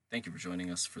Thank you for joining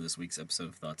us for this week's episode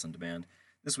of Thoughts on Demand.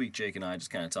 This week, Jake and I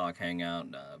just kind of talk, hang out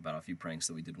about a few pranks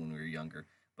that we did when we were younger.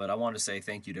 But I want to say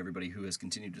thank you to everybody who has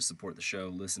continued to support the show,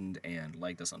 listened and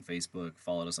liked us on Facebook,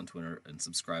 followed us on Twitter, and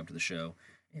subscribed to the show,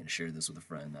 and shared this with a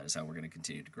friend. That is how we're going to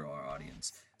continue to grow our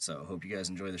audience. So hope you guys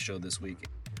enjoy the show this week.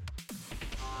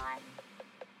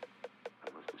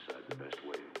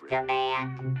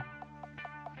 Demand.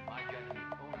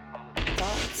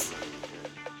 Thoughts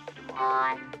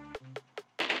on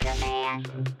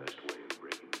demand.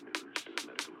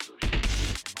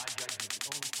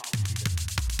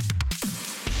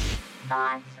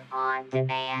 Thoughts on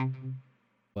demand.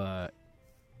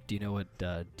 Do you know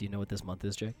what this month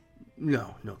is, Jake?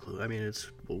 No clue. I mean,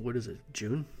 what is it,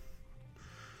 June?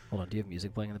 Hold on, do you have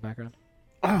music playing in the background?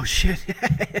 Oh, shit.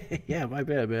 Yeah, my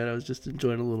bad, man. I was just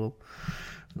enjoying a little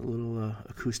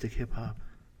acoustic hip-hop.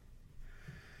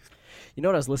 You know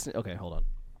what I was listening... Okay, hold on.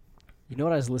 You know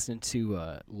what I was listening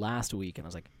to last week, and I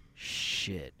was like,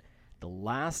 shit. The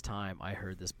last time I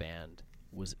heard this band,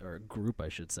 or group, I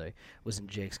should say, was in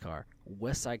Jake's car.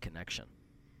 West Side Connection.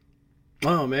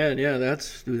 Oh, man, yeah,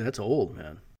 that's old,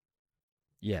 man.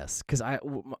 Yes, because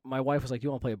my wife was like, you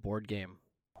want to play a board game?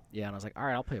 Yeah, and I was like, all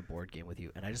right, I'll play a board game with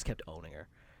you. And I just kept owning her.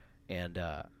 And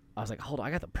I was like, hold on,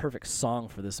 I got the perfect song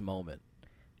for this moment.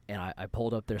 And I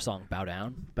pulled up their song, Bow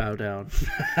Down. Bow Down.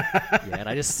 Yeah, and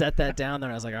I just set that down there,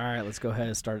 and I was like, all right, let's go ahead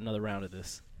and start another round of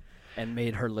this. And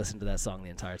made her listen to that song the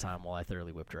entire time while I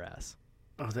thoroughly whipped her ass.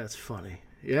 Oh, that's funny.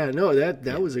 Yeah, no,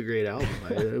 that was a great album.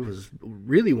 It was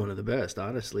really one of the best,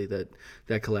 honestly, that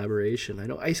collaboration. I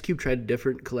know Ice Cube tried a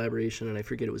different collaboration, and I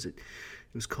forget it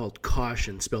was called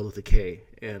Caution, spelled with a K.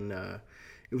 And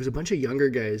it was a bunch of younger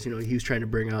guys, he was trying to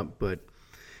bring up, but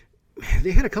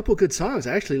they had a couple of good songs.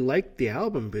 I actually liked the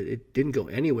album, but it didn't go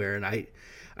anywhere. And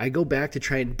I go back to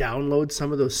try and download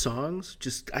some of those songs.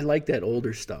 I like that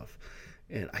older stuff,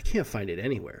 and I can't find it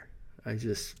anywhere. I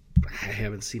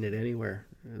haven't seen it anywhere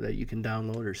that you can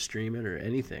download or stream it or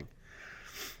anything.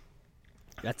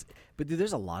 But dude,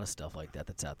 there's a lot of stuff like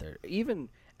that's out there. Even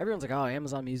everyone's like, oh,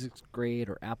 Amazon Music's great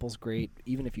or Apple's great.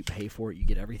 Even if you pay for it, you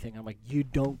get everything. I'm like, you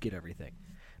don't get everything,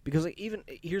 because like even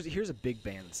here's a big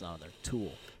band that's not on there,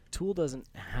 Tool. Tool doesn't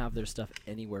have their stuff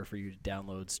anywhere for you to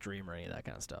download, stream, or any of that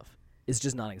kind of stuff. It's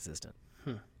just non-existent.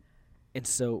 And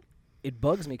so it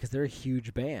bugs me because they're a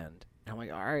huge band. And I'm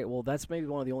like, all right, well, that's maybe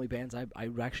one of the only bands I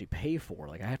would actually pay for.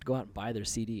 Like, I have to go out and buy their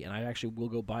CD, and I actually will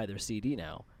go buy their CD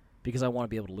now because I want to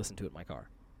be able to listen to it in my car.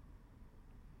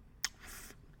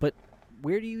 But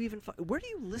where do you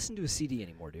listen to a CD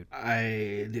anymore, dude?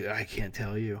 I can't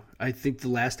tell you. I think the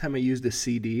last time I used a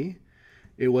CD,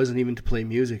 it wasn't even to play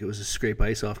music. It was to scrape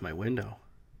ice off my window.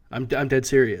 I'm dead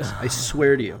serious. I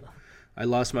swear to you. I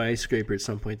lost my ice scraper at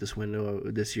some point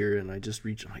this year, and I just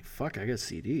reached. I'm like, fuck, I got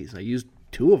CDs. I used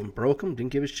 2 of them, broke them,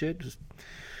 didn't give a shit, just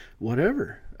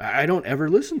whatever. I don't ever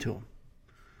listen to them.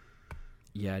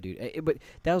 Yeah, dude. But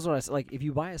that was what I was like. If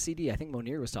you buy a CD, I think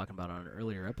Monier was talking about on an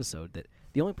earlier episode that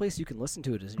the only place you can listen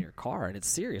to it is in your car, and it's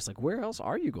serious. Like, where else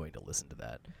are you going to listen to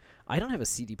that? I don't have a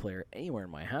CD player anywhere in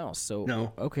my house, so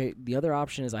no. Okay. The other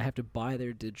option is I have to buy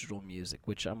their digital music,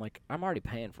 which I'm like, I'm already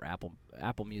paying for Apple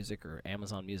Music or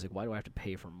Amazon Music. Why do I have to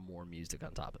pay for more music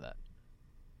on top of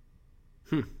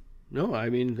that? No, I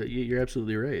mean, you're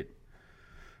absolutely right.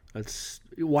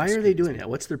 Why are they doing that?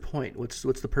 What's their point? What's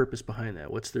the purpose behind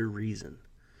that? What's their reason?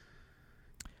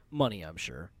 Money, I'm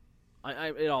sure.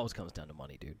 It always comes down to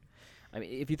money, dude. I mean,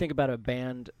 if you think about a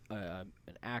band, an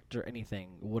actor, anything,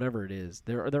 whatever it is,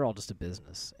 they're all just a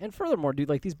business. And furthermore, dude,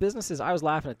 like these businesses, I was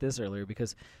laughing at this earlier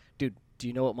because, dude, do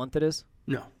you know what month it is?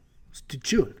 No, it's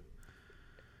June.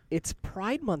 It's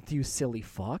Pride Month, you silly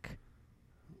fuck.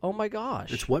 Oh my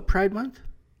gosh. It's what, Pride Month?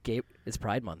 Gabe, it's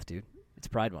Pride Month, dude. It's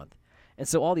Pride Month. And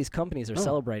so all these companies are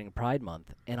celebrating Pride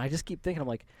Month, and I just keep thinking, I'm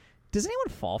like, does anyone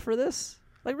fall for this?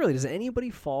 Like, really, does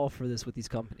anybody fall for this with these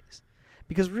companies?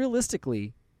 Because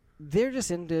realistically, they're just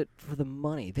into it for the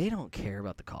money. They don't care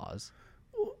about the cause.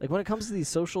 Like, when it comes to these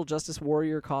social justice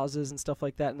warrior causes and stuff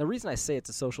like that, and the reason I say it's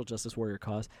a social justice warrior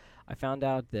cause, I found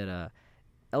out that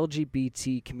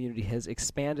LGBT community has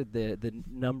expanded the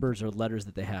numbers or letters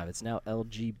that they have. It's now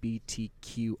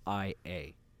LGBTQIA.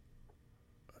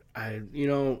 I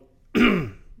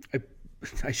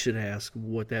should ask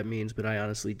what that means, but I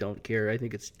honestly don't care. I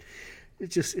think it's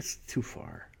too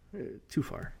far. Too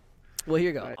far. Well, here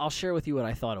you go. I'll share with you what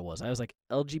I thought it was. I was like,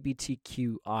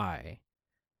 LGBTQI.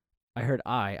 I heard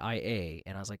IA,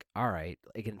 and I was like, all right,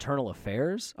 like internal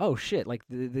affairs? Oh, shit. Like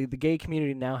the gay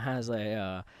community now has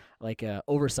a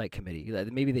oversight committee.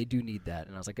 Maybe they do need that.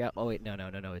 And I was like, oh, wait, no.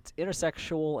 It's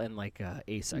intersexual and like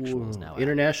asexual is now.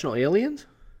 International aliens?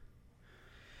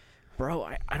 Bro,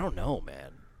 I don't know,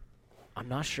 man. I'm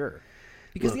not sure.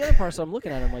 Because the Look. other part, so I'm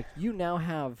looking at it, I'm like, you now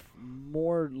have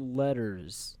more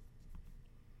letters,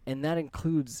 and that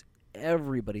includes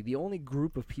everybody. The only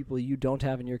group of people you don't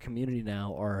have in your community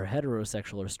now are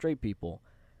heterosexual or straight people.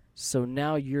 So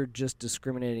now you're just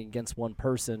discriminating against one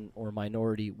person or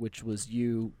minority, which was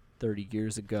you 30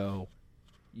 years ago.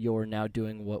 You're now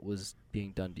doing what was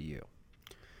being done to you.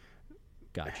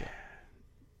 Gotcha.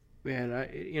 Man,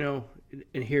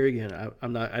 and here again,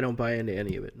 I don't buy into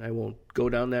any of it. I won't go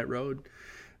down that road.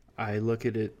 I look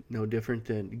at it no different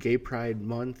than Gay Pride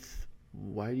Month.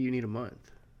 Why do you need a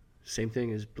month? Same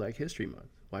thing as Black History Month.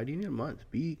 Why do you need a month?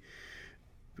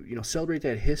 Celebrate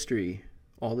that history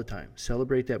all the time.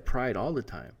 Celebrate that pride all the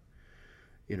time.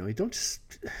 You don't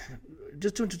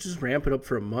just ramp it up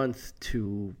for a month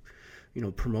to,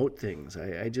 promote things.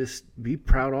 I just be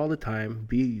proud all the time.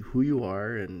 Be who you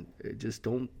are, and just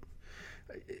don't.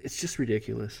 It's just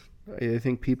ridiculous. I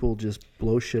think people just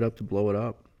blow shit up to blow it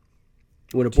up.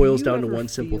 When it boils down to one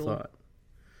simple thought.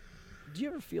 Do you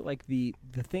ever feel like the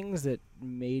things that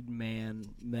made men,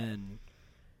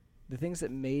 the things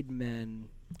that made men,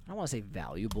 I don't want to say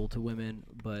valuable to women,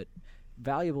 but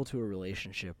valuable to a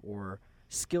relationship, or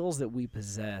skills that we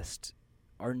possessed,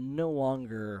 are no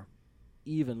longer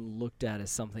even looked at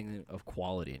as something of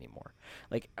quality anymore?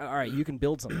 Like, all right, you can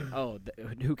build something.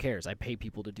 Who cares? I pay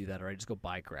people to do that, or I just go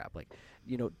buy crap. Like,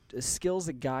 skills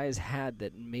that guys had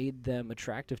that made them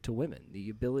attractive to women. The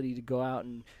ability to go out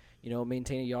and,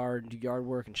 maintain a yard and do yard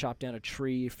work and chop down a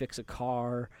tree, fix a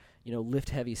car, lift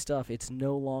heavy stuff. It's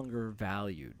no longer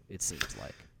valued, it seems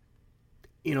like.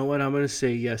 You know what? I'm going to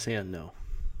say yes and no.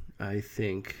 I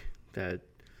think that,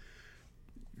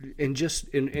 and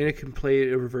it can play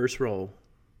a reverse role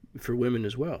for women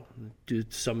as well. Do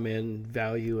some men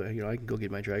value, I can go get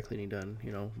my dry cleaning done.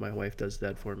 My wife does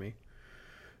that for me.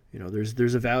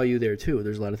 There's a value there too.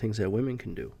 There's a lot of things that women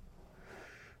can do.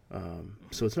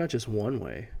 So it's not just one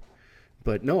way.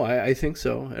 But no, I think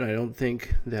so, and I don't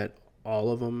think that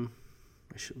all of them.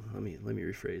 Let me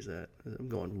rephrase that. I'm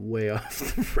going way off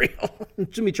the rail.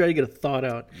 Let me try to get a thought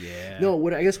out. Yeah. No,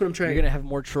 I guess what I'm trying. You're gonna have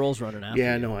more trolls running after.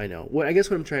 Yeah, you. no, I know. What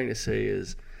I'm trying to say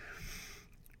is,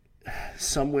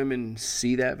 some women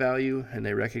see that value and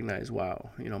they recognize,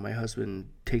 wow, my husband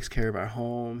takes care of our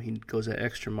home. He goes that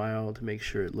extra mile to make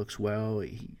sure it looks well.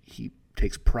 He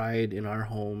takes pride in our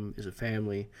home as a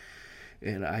family.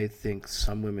 And I think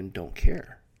some women don't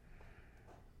care.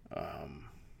 I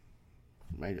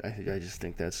just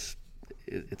think it's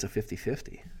a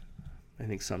 50-50. I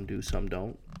think some do, some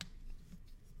don't.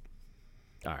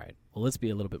 All right. Well, let's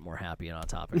be a little bit more happy and on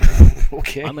topic.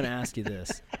 Okay. I'm going to ask you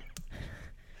this.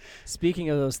 Speaking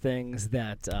of those things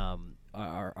that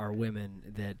are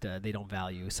women that they don't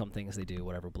value, some things they do,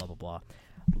 whatever, blah, blah, blah.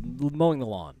 Mowing the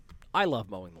lawn. I love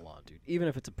mowing the lawn, dude. Even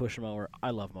if it's a push mower, I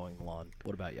love mowing the lawn.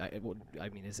 What about you? I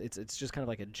mean, it's just kind of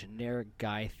like a generic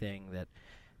guy thing that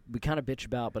we kind of bitch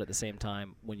about, but at the same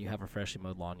time, when you have a freshly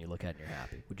mowed lawn, you look at it and you're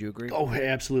happy. Would you agree? Oh,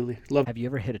 absolutely. Have you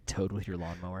ever hit a toad with your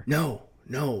lawnmower? No,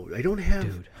 I don't have.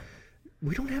 Dude.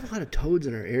 We don't have a lot of toads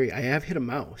in our area. I have hit a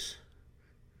mouse.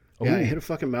 Yeah, I hit a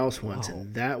fucking mouse once,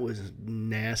 and that was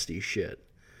nasty shit.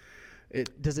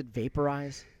 Does it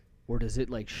vaporize? Or does it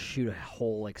shoot a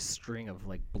whole string of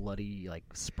bloody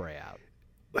spray out?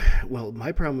 Well,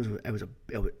 my problem was it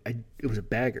was a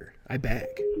bagger. I bag.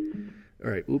 All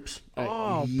right. Oops.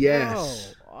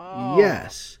 Yes. Bro. Oh.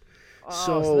 Yes.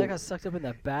 So that got sucked up in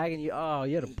that bag, and you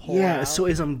had to pull it out. So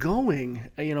as I'm going,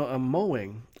 I'm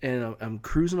mowing and I'm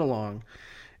cruising along,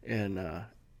 and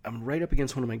I'm right up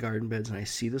against one of my garden beds, and I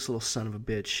see this little son of a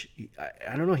bitch.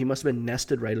 I don't know. He must have been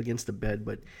nested right against the bed,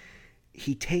 but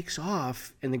he takes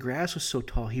off, and the grass was so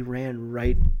tall, he ran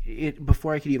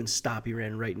before I could even stop, he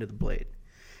ran right into the blade.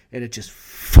 And it just,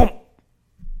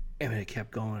 and it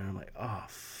kept going, and I'm like, oh,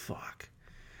 fuck.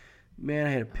 Man, I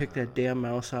had to pick that damn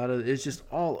mouse out of it. It's just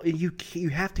you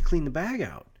have to clean the bag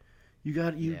out. You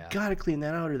got to clean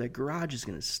that out, or that garage is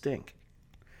going to stink.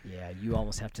 Yeah, you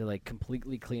almost have to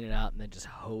completely clean it out and then just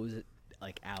hose it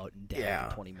out and down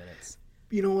for 20 minutes.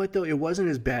 You know what, though? It wasn't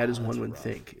as bad as one would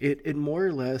think. It more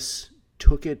or less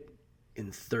took it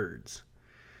in thirds.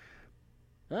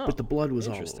 But the blood was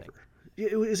all over.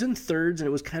 It was in thirds, and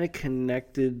it was kind of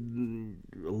connected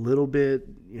a little bit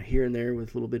here and there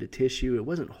with a little bit of tissue. It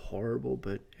wasn't horrible,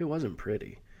 but it wasn't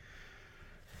pretty.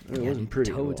 It wasn't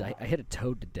pretty toads, at all. I hit a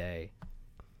toad today,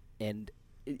 and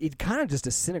it kind of just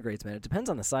disintegrates, man. It depends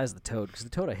on the size of the toad, because the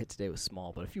toad I hit today was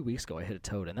small, but a few weeks ago I hit a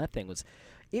toad, and that thing was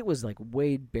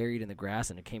way buried in the grass,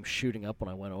 and it came shooting up when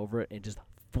I went over it, and just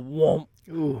thwomp,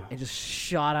 and just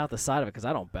shot out the side of it, because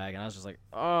I don't bag, and I was just like,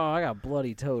 oh, I got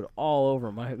bloody toad all over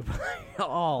my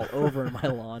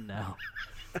lawn now.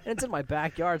 And it's in my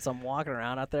backyard, so I'm walking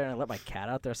around out there, and I let my cat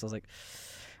out there. So I was like,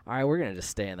 all right, we're going to just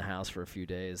stay in the house for a few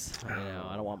days. You know,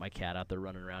 I don't want my cat out there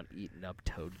running around eating up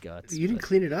toad guts. You didn't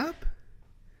clean it up?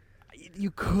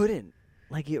 You couldn't.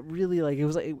 Like, it really, like, it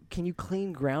was like, can you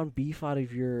clean ground beef out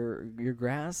of your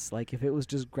grass? Like, if it was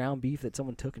just ground beef that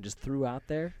someone took and just threw out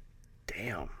there?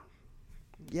 Damn.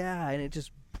 Yeah, and it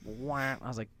just, I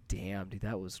was like, damn, dude,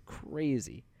 that was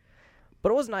crazy.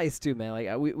 But it was nice, too, man.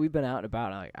 Like, we've been out and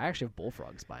about. And I actually have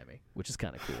bullfrogs by me, which is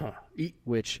kind of cool. Huh.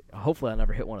 Which, hopefully, I'll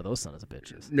never hit one of those sons of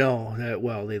bitches. No,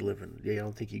 they live in. I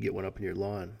don't think you get one up in your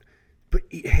lawn. But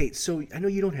hey, so I know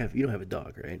you don't have a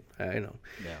dog, right? I know.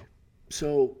 No.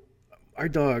 So our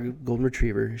dog, golden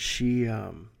retriever, she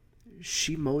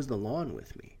mows the lawn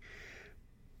with me.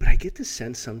 But I get the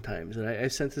sense sometimes, and I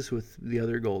sensed this with the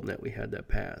other golden that we had that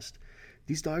passed.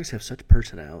 These dogs have such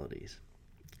personalities,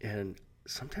 and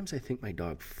sometimes I think my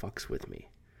dog fucks with me.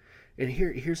 And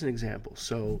here's an example.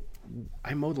 So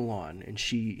I mow the lawn, and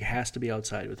she has to be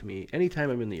outside with me. Anytime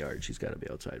I'm in the yard, she's got to be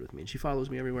outside with me, and she follows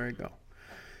me everywhere I go.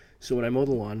 So when I mow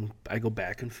the lawn, I go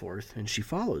back and forth, and she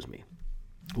follows me.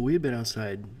 Well, we had been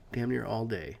outside damn near all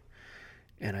day,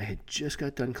 and I had just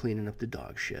got done cleaning up the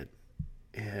dog shit.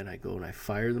 And I go and I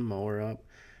fire the mower up,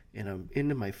 and I'm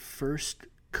into my first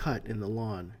cut in the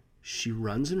lawn. She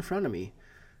runs in front of me,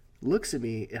 looks at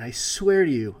me, and I swear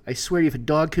to you, if a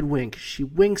dog could wink, she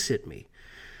winks at me.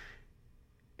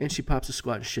 And she pops a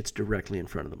squat and shits directly in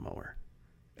front of the mower.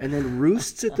 And then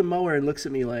roosts at the mower and looks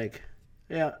at me like,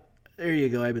 yeah, there you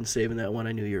go, I've been saving that one,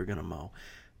 I knew you were going to mow.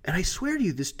 And I swear to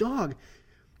you, this dog,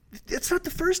 it's not the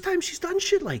first time she's done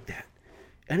shit like that.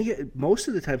 And again, most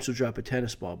of the time she'll drop a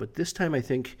tennis ball, but this time I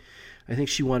think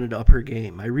she wanted to up her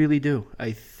game. I really do.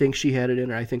 I think she had it in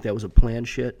her. I think that was a planned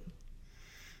shit.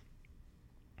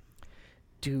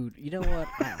 Dude, you know what?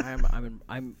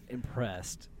 I'm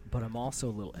impressed, but I'm also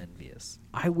a little envious.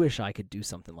 I wish I could do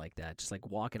something like that. Just like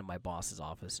walk into my boss's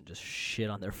office and just shit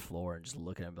on their floor and just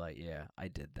look at him and be like, yeah, I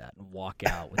did that. And walk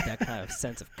out with that kind of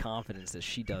sense of confidence that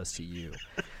she does to you.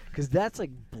 Because that's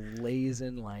like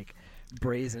brazen,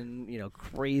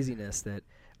 craziness that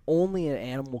only an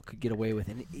animal could get away with.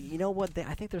 And you know what?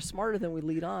 I think they're smarter than we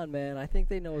lead on, man. I think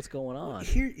they know what's going on.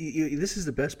 Here, this is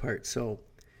the best part. So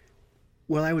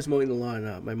while I was mowing the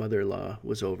lawn, my mother-in-law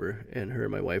was over, and her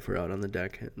and my wife were out on the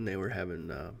deck, and they were having,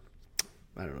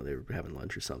 they were having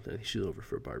lunch or something. She was over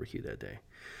for a barbecue that day.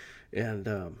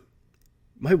 And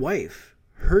my wife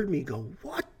heard me go,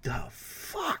 what the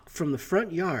fuck, from the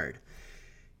front yard.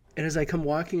 And as I come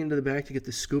walking into the back to get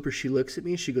the scooper, she looks at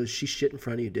me and she goes, she shit in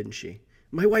front of you, didn't she?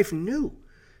 My wife knew.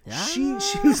 Yeah. She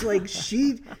was like,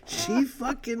 she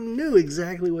fucking knew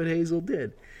exactly what Hazel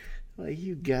did. Like,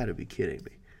 you gotta be kidding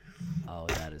me. Oh,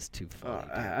 that is too funny.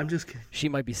 I'm just kidding. She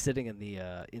might be sitting in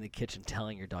the kitchen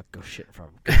telling your dog, go shit in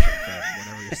front of him,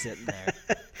 whenever you're sitting there.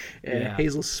 Yeah.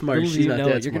 Hazel's smart. Little She's do not you that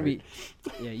know,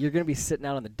 smart. you're gonna be sitting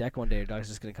out on the deck one day. Your dog's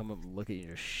just gonna come up and look at you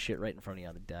and just shit right in front of you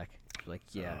on the deck. She's like,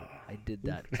 yeah, I did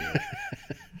that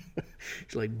too.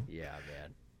 She's like, yeah,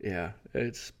 man. yeah,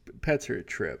 pets are a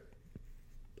trip.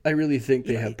 I really think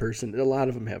they have a lot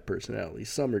of them have personalities.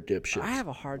 Some are dipshits. I have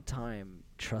a hard time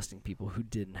trusting people who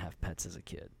didn't have pets as a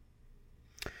kid.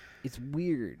 It's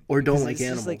weird. Or don't because like it's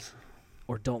just animals.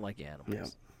 Or don't like animals. Yeah.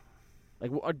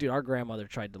 Like, dude, our grandmother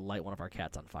tried to light one of our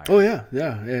cats on fire. Oh yeah,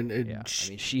 and Yeah, I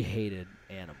mean, she hated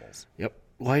animals. Yep.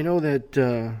 Well, I know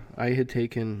that I had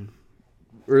taken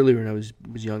earlier when I was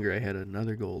younger. I had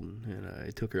another golden, and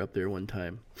I took her up there one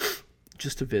time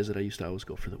just to visit. I used to always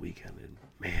go for the weekend, and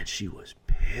man, she was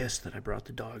pissed that I brought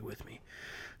the dog with me.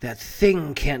 That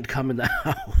thing can't come in the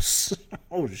house.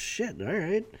 Oh shit! All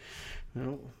right.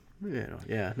 Well,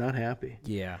 yeah, not happy.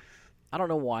 Yeah. I don't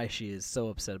know why she is so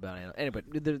upset about it. Anyway,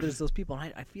 there's those people,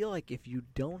 and I feel like if you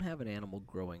don't have an animal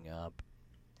growing up,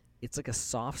 it's like a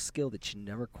soft skill that you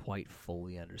never quite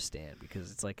fully understand, because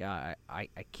it's like, I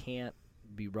can't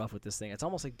be rough with this thing. It's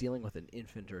almost like dealing with an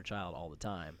infant or a child all the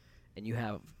time, and you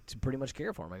have to pretty much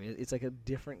care for them. I mean, it's like a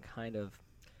different kind of...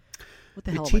 What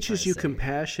the hell am I It teaches trying to you say here?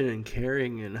 compassion and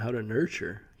caring and how to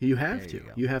nurture. You have There to. you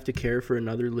go. You have to care for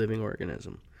another living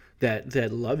organism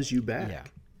that loves you back. Yeah.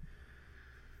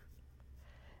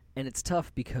 And it's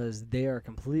tough because they are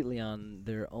completely on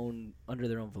their own, under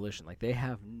their own volition. Like, they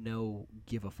have no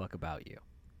give a fuck about you,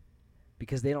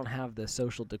 because they don't have the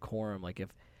social decorum. Like,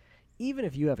 even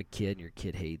if you have a kid and your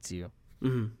kid hates you,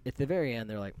 Mm-hmm. at the very end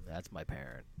they're like, that's my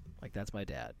parent, like, that's my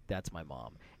dad, that's my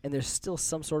mom, and there's still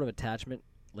some sort of attachment,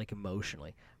 like,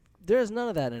 emotionally. There's none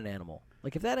of that in an animal.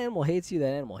 Like, if that animal hates you, that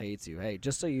animal hates you. Hey,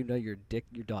 just so you know, your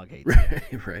dog hates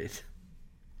you. Right.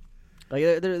 Like,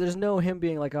 there's no him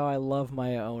being like, oh, I love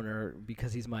my owner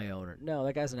because he's my owner. No,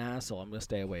 that guy's an asshole. I'm going to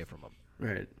stay away from him.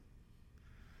 Right.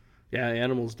 Yeah,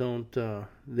 animals don't.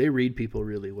 They read people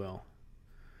really well.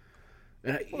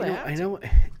 And I know,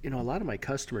 a lot of my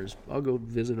customers. I'll go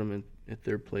visit them at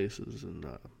their places, and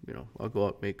I'll go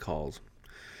out and make calls,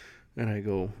 and I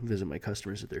go visit my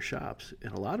customers at their shops,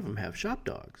 and a lot of them have shop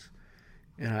dogs,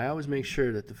 and I always make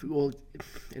sure that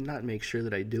and not make sure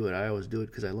that I do it. I always do it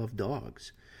because I love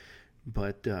dogs,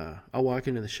 but I'll walk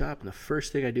into the shop, and the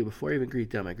first thing I do before I even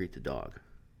greet them, I greet the dog,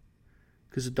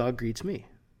 because the dog greets me.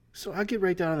 So I get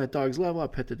right down on that dog's level. I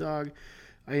pet the dog.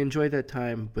 I enjoy that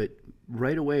time, but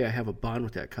right away I have a bond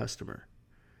with that customer.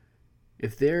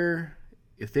 If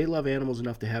they love animals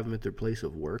enough to have them at their place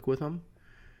of work with them,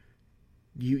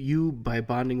 you by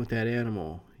bonding with that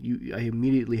animal, I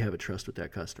immediately have a trust with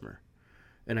that customer,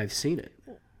 and I've seen it.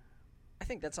 I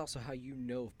think that's also how you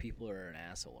know if people are an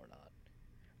asshole or not.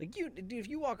 Like dude, if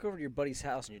you walk over to your buddy's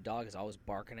house and your dog is always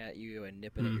barking at you and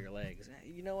nipping at your legs,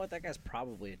 you know what? That guy's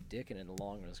probably a dick, and in the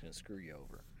long run, is going to screw you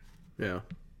over. Yeah.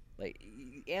 Like,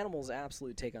 animals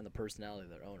absolutely take on the personality of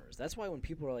their owners. That's why when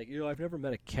people are like, I've never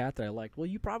met a cat that I liked. Well,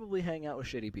 you probably hang out with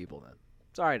shitty people then.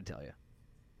 Sorry to tell you.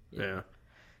 Yeah.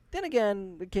 Then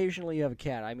again, occasionally you have a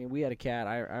cat. I mean, we had a cat.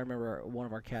 I remember one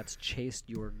of our cats chased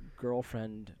your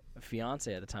girlfriend,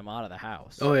 fiance at the time, out of the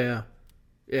house. Oh, yeah.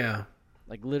 Yeah.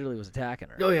 Like, literally was attacking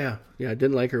her. Oh, yeah. Yeah, I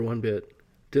didn't like her one bit.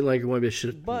 But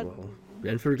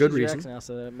and for good she's your reason. ex now,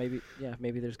 so maybe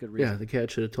there's good reason. Yeah, the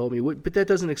cat should have told me. But that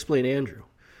doesn't explain Andrew.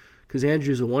 Because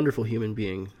Andrew's a wonderful human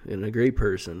being and a great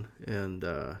person. And,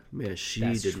 man, she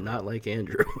did not like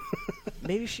Andrew.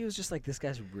 Maybe she was just like, this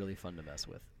guy's really fun to mess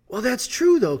with. Well, that's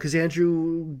true, though, because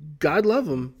Andrew, God love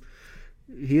him,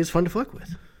 he is fun to fuck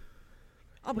with.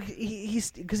 Oh, but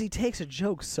because he takes a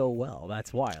joke so well.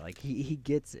 That's why. Like, he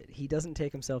gets it. He doesn't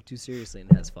take himself too seriously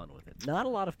and has fun with it. Not a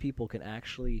lot of people can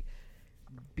actually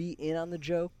be in on the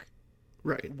joke.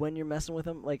 Right. When you're messing with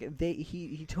him, like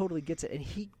he totally gets it, and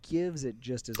he gives it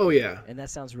just as. Oh, good. yeah. And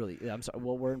that sounds really. I'm sorry.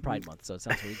 Well, we're in Pride Month, so it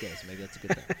sounds really gay. So maybe that's a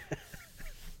good thing.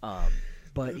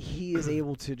 But he is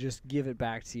able to just give it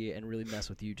back to you and really mess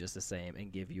with you just the same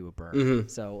and give you a burn. Mm-hmm.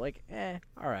 So like,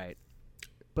 all right.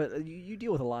 But you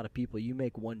deal with a lot of people. You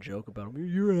make one joke about them.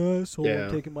 You're an asshole. Yeah.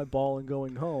 I'm taking my ball and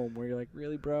going home. Where you're like,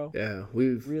 really, bro? Yeah,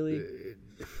 Really?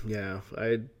 Yeah,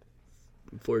 I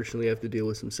unfortunately have to deal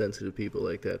with some sensitive people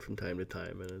like that from time to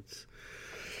time, and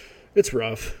it's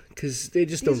rough because they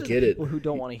just These don't are get the it. people who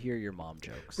don't want to hear your mom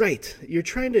jokes. Right. You're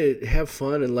trying to have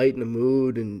fun and lighten the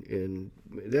mood, and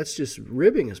that's just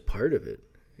ribbing is part of it.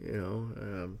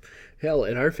 Hell,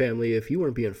 in our family, if you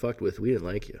weren't being fucked with, we didn't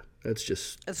like you. That's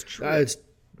true. It's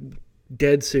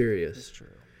dead serious.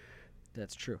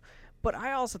 That's true. But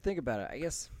I also think about it. I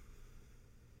guess.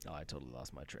 Oh, I totally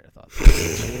lost my train of thought.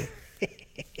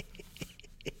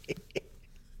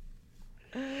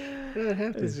 That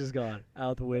happens. It's just gone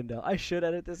out the window. I should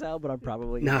edit this out, but I'm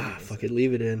probably gonna Nah, fuck it,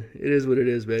 leave it in. It is what it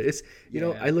is, man. It's Yeah.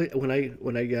 I look when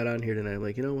I got on here tonight, I'm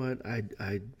like, you know what?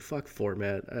 I fuck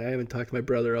format. I haven't talked to my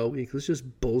brother all week. Let's just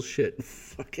bullshit.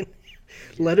 Fucking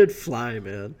let it fly,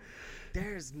 man.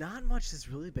 There's not much that's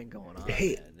really been going on.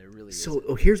 Hey, man. There really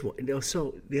so here's one.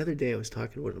 So the other day I was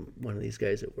talking to one of these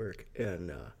guys at work,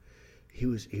 and he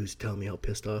was telling me how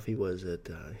pissed off he was that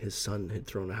his son had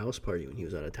thrown a house party when he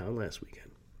was out of town last weekend.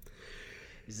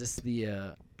 Is this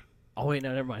the? Oh wait,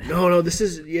 no, never mind. No, this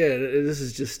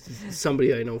is just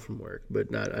somebody I know from work,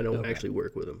 but I don't actually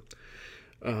work with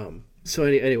him. So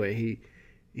anyway,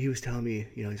 he was telling me,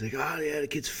 he's like, oh yeah, the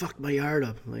kids fucked my yard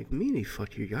up. I'm like, mean he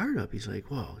fucked your yard up? He's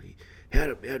like, well, he had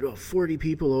about 40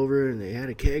 people over, and they had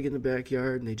a keg in the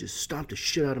backyard, and they just stomped the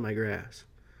shit out of my grass.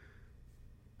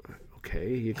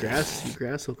 Okay, your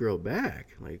grass will grow back,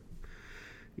 like,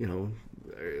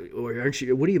 or aren't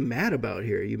you? What are you mad about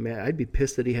here? Are you mad? I'd be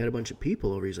pissed that he had a bunch of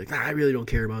people over. He's like, I really don't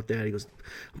care about that. He goes,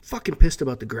 I'm fucking pissed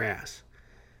about the grass.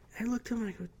 And I looked at him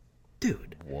and I go,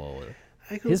 dude. Whoa.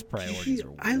 I go, His priorities are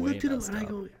I way looked at him messed and I up.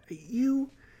 go,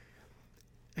 you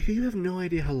have no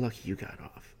idea how lucky you got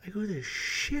off. I go, the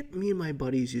shit me and my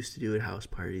buddies used to do at house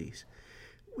parties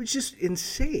was just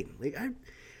insane.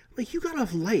 Like you got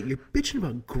off light. You're bitching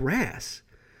about grass.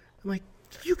 I'm like,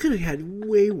 you could have had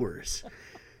way worse.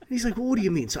 And he's like, well, what do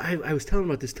you mean? So I was telling him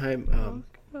about this time.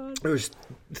 There was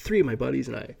 3 of my buddies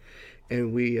and I,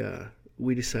 and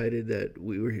we decided that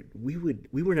we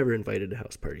were never invited to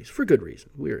house parties for good reason.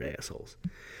 We were assholes,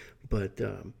 but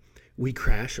we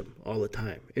crash them all the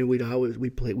time, and we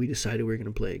decided we were going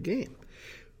to play a game.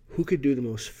 Who could do the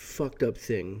most fucked up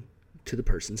thing to the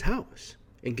person's house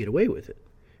and get away with it?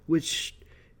 Which,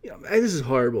 this is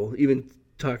horrible. Even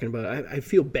talking about it, I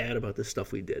feel bad about the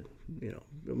stuff we did.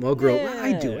 I'm all grown. Yeah.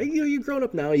 I do. You're grown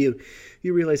up now. You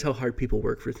realize how hard people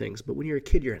work for things, but when you're a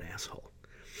kid, you're an asshole.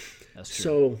 That's true.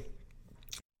 So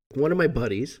one of my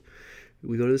buddies,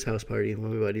 we go to this house party, and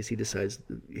one of my buddies, he decides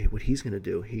what he's going to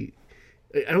do.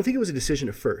 I don't think it was a decision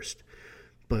at first,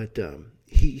 but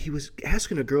he was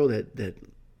asking a girl that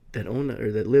owned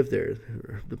or that lived there,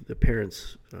 or the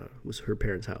parents, was her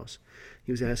parents' house.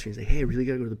 He was asking, he's like, hey, I really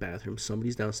got to go to the bathroom.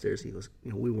 Somebody's downstairs. He goes,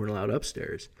 we weren't allowed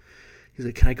upstairs. He's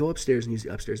like, can I go upstairs and use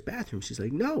the upstairs bathroom? She's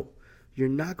like, no, you're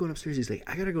not going upstairs. He's like,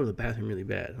 I got to go to the bathroom really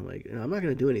bad. I'm like, I'm not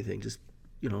going to do anything. Just,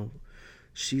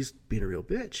 she's being a real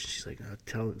bitch. She's like,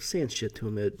 saying shit to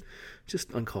him that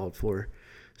just uncalled for.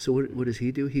 So what does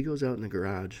he do? He goes out in the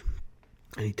garage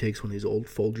and he takes one of these old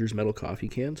Folgers metal coffee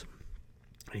cans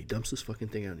and he dumps this fucking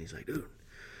thing out and he's like, dude,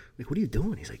 what are you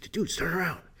doing? He's like, dude, turn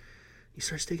around. He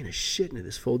starts taking a shit into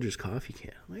this Folgers coffee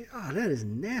can. I'm like, oh, that is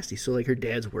nasty. So like her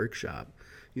dad's workshop,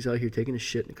 he's out here taking a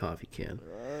shit in a coffee can.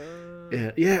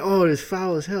 And it's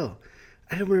foul as hell.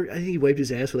 I think he wiped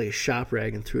his ass with like a shop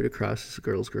rag and threw it across this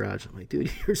girl's garage. I'm like,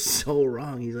 dude, you're so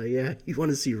wrong. He's like, yeah, you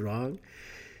want to see wrong?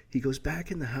 He goes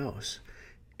back in the house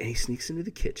and he sneaks into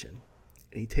the kitchen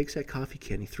and he takes that coffee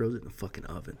can, he throws it in the fucking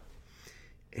oven.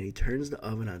 And he turns the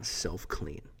oven on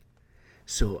self-clean.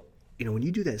 So, when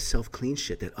you do that self-clean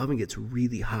shit, that oven gets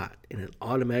really hot and it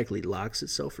automatically locks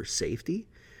itself for safety.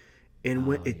 And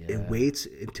when it waits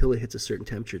until it hits a certain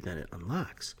temperature, then it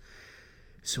unlocks.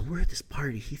 So we're at this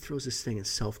party. He throws this thing in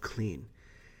self-clean.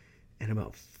 And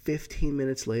about 15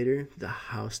 minutes later, the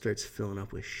house starts filling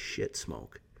up with shit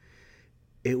smoke.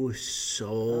 It was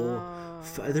so...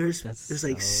 There's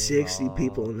like 60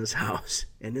 people in this house.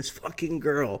 And this fucking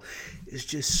girl is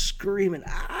just screaming,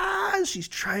 she's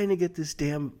trying to get this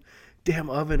damn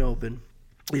oven open.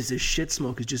 This shit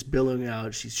smoke is just billowing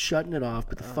out. She's shutting it off,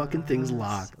 but the fucking thing's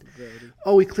locked.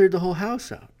 So we cleared the whole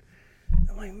house out.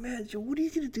 I'm like, man, what are you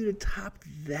going to do to top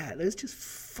that? That's just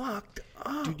fucked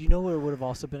up. Dude, you know what would have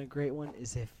also been a great one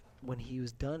is if when he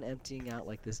was done emptying out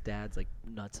like this dad's like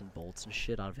nuts and bolts and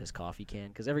shit out of his coffee can,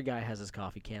 because every guy has his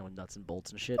coffee can with nuts and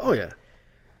bolts and shit. Oh, yeah.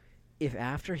 If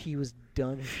after he was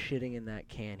done shitting in that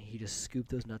can, he just scooped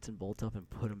those nuts and bolts up and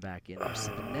put them back in there.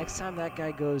 So the next time that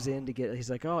guy goes in to get, he's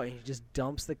like, and he just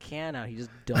dumps the can out. He just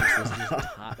dumps this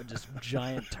just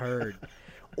giant turd.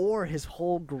 Or his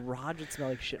whole garage would smell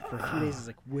like shit for a few days. He's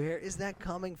like, where is that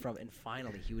coming from? And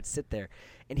finally, he would sit there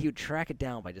and he would track it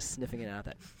down by just sniffing it out.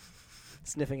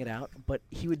 But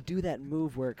he would do that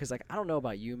move where, because like I don't know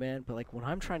about you, man, but like when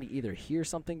I'm trying to either hear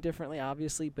something differently,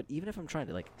 obviously, but even if I'm trying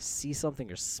to like see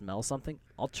something or smell something,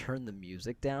 I'll turn the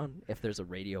music down if there's a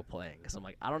radio playing, because I'm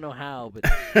like, I don't know how, but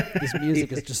this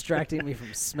music is distracting me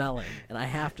from smelling and I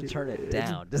have to turn it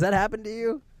down. Does that happen to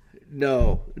you?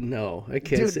 No, I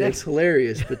can't say it's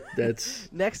hilarious, but that's...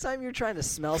 Next time you're trying to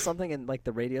smell something and like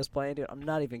the radio's playing, dude, I'm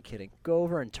not even kidding. Go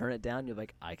over and turn it down. You're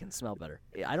like, I can smell better.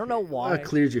 I don't know why. It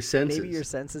clears your senses. Maybe your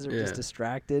senses are just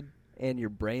distracted and your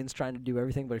brain's trying to do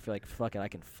everything, but if you're like, fuck it, I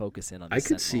can focus in on the I scent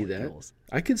could see molecules.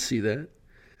 that. I could see that.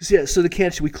 So, yeah, so the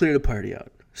can, we cleared the party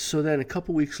out. So then a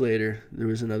couple weeks later, there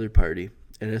was another party,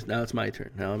 and now it's my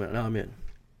turn. Now I'm in.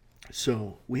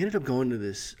 So we ended up going to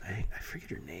this, I forget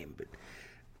her name, but...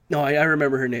 No, I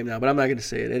remember her name now, but I'm not going to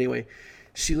say it. Anyway,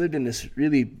 she lived in this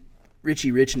really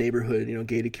rich neighborhood,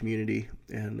 gated community,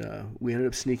 and we ended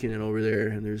up sneaking in over there,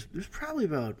 and there's probably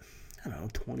about,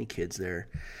 20 kids there,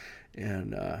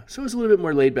 and so it was a little bit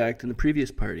more laid back than the previous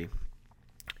party,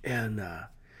 and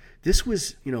this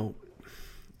was,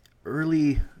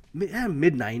 early,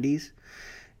 mid-90s,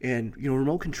 and,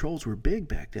 remote controls were big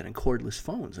back then, and cordless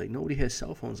phones. Like, nobody has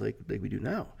cell phones like we do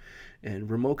now.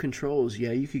 And remote controls,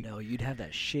 you could... No, you'd have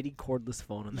that shitty cordless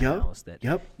phone in the house.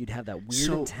 You'd have that weird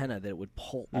antenna that would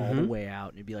pull all the way out,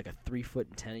 and it'd be like a 3-foot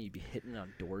antenna. You'd be hitting it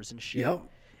on doors and shit. Yep.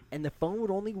 And the phone would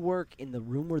only work in the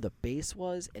room where the base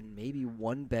was and maybe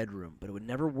one bedroom, but it would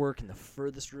never work in the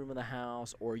furthest room of the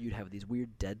house, or you'd have these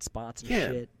weird dead spots and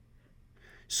shit.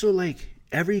 So, like,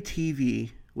 every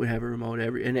TV would have a remote,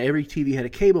 and every TV had a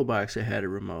cable box that had a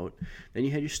remote. Then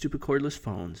you had your stupid cordless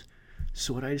phones.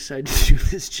 So what I decided to do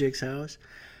at this chick's house,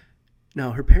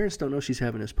 now her parents don't know she's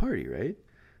having this party, right?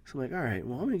 So I'm like, all right,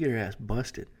 well, I'm going to get her ass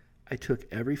busted. I took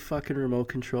every fucking remote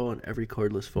control and every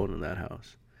cordless phone in that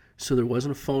house. So there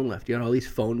wasn't a phone left. You had all these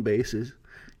phone bases.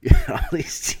 You had all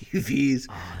these TVs.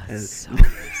 Oh, that's so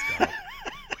messed up.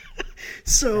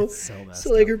 So messed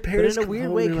like up. her parents, but in a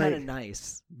weird way, kind of like,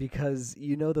 nice, because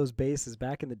those bases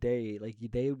back in the day, like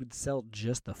they would sell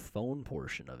just the phone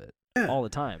portion of it all the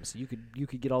time. So you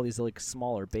could get all these like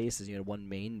smaller bases. You had one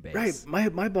main base.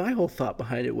 Right. My whole thought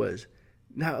behind it was,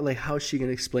 now like how's she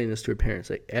gonna explain this to her parents?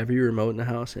 Like every remote in the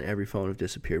house and every phone have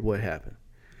disappeared. What happened?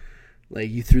 Like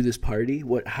you threw this party?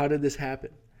 How did this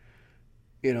happen?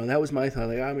 You know, that was my thought.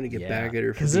 Like, I'm going to get back at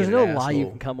her because for there's being no an lie you asshole.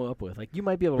 can come up with. Like, you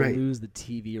might be able to Right. lose the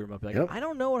TV remote. Be like, Yep. I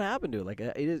don't know what happened to it. Like,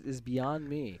 it is beyond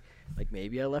me. Like,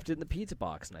 maybe I left it in the pizza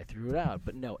box and I threw it out.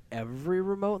 But no, every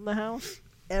remote in the house,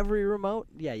 every remote,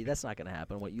 yeah, that's not going to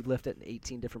happen. What, you left it in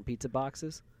 18 different pizza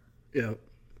boxes? Yeah.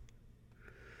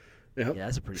 Yep. Yeah,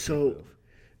 that's a pretty So- big move.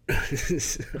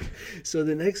 So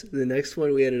the next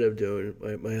one we ended up doing,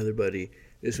 my other buddy,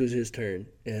 this was his turn,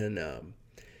 and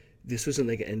this was in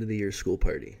like an end of the year school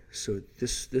party. So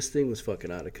this thing was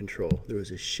fucking out of control. There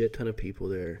was a shit ton of people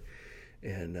there,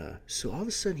 and so all of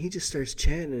a sudden he just starts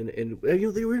chanting, and you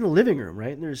know, they were in a living room,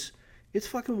 right? And it's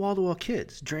fucking wall to wall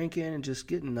kids drinking and just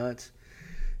getting nuts.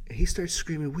 And he starts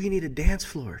screaming, "We need a dance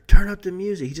floor! Turn up the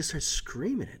music!" He just starts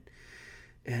screaming it.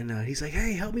 And he's like,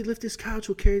 "Hey, help me lift this couch.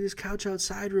 We'll carry this couch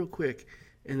outside real quick."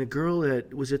 And the girl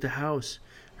that was at the house,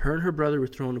 her and her brother were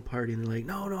throwing a party. And they're like,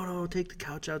 no, take the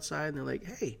couch outside. And they're like,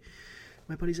 "Hey."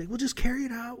 My buddy's like, "We'll just carry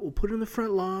it out. We'll put it on the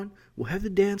front lawn. We'll have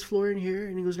the dance floor in here."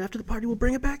 And he goes, "After the party, we'll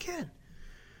bring it back in."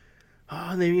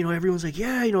 Oh, and then, you know, everyone's like,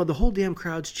 "Yeah," you know, the whole damn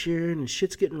crowd's cheering and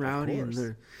shit's getting rowdy. And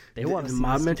course. They the want to see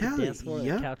mob the mentality. dance floor and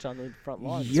Yeah. the couch on the front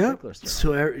lawn. and Yep. sprinklers turn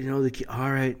So on. you know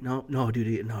all right, no,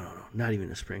 dude, no, not even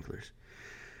the sprinklers.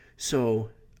 So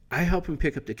I help him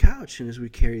pick up the couch, and as we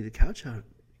carry the couch out,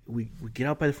 we get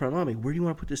out by the front lawn. I'm like, "Where do you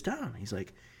want to put this down?" He's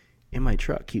like, "In my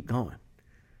truck. Keep going."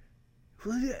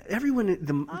 Well, everyone,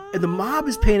 the mob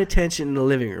is paying attention in the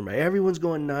living room, right? Everyone's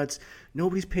going nuts.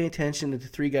 Nobody's paying attention to the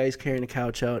three guys carrying the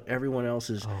couch out. Everyone else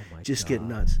is my just God. getting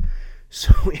nuts.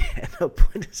 So we end up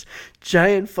with this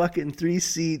giant fucking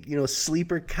 3-seat, you know,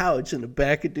 sleeper couch in the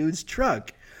back of dude's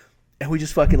truck, and we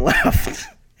just fucking left.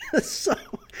 So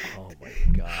Oh, my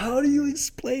God. how do you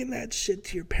explain that shit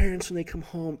to your parents when they come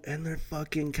home and their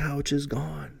fucking couch is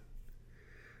gone?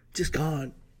 Just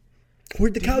gone.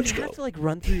 Where'd the couch You'd go? have to, like,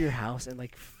 run through your house and,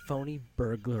 like, phony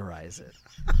burglarize it.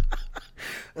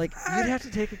 Like, you'd have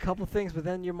to take a couple things, but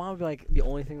then your mom would be like, "The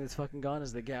only thing that's fucking gone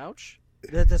is the couch?"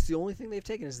 That's the only thing they've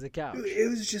taken is the couch. It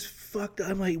was just fucked up.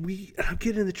 I'm like, I'm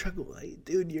getting in the truck. I'm like,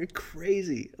 "Dude, you're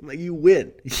crazy." I'm like, "You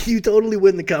win. You totally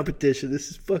win the competition. This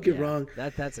is fucking Yeah, wrong."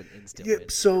 That's an instant Yeah, win.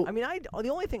 so- I mean, the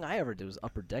only thing I ever did was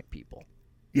upper deck people.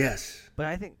 Yes. But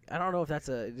I don't know if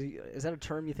is that a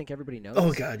term you think everybody knows?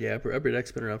 Oh God, yeah. Upper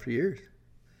deck's been around for years.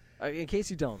 In case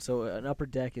you don't, so an upper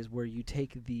deck is where you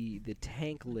take the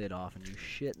tank lid off and you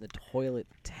shit in the toilet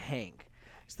tank,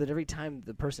 so that every time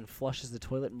the person flushes the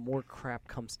toilet, more crap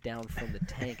comes down from the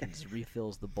tank and just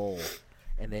refills the bowl,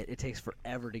 and then it takes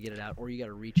forever to get it out, or you got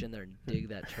to reach in there and dig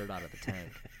that turd out of the tank.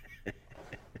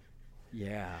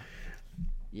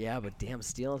 Yeah, but damn,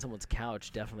 stealing someone's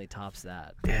couch definitely tops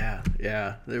that.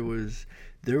 Yeah. There was.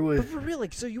 But for real,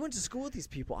 like, so you went to school with these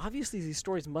people. Obviously, these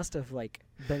stories must have, like,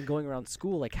 been going around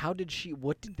school. Like, what did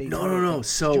they tell you? No. Like,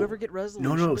 So did you ever get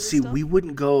resolution? No. to this See, stuff? we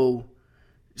wouldn't go.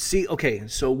 See, okay.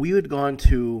 So we had gone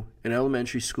to an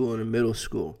elementary school and a middle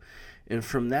school, and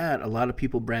from that, a lot of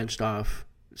people branched off.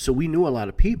 So we knew a lot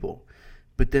of people,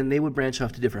 but then they would branch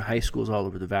off to different high schools all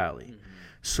over the valley. Mm-hmm.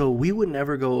 So we would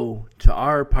never go to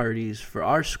our parties for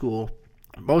our school,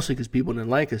 mostly because people didn't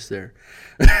like us there,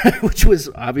 which was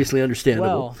obviously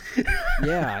understandable. Well,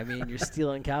 yeah, I mean, you're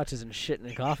stealing couches and shitting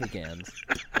in coffee cans.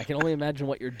 I can only imagine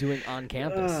what you're doing on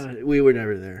campus. We were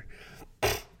never there.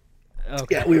 Okay.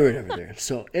 Yeah, we were never there.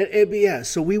 So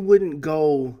so we wouldn't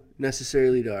go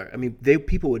necessarily to our. I mean,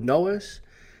 people would know us,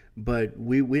 but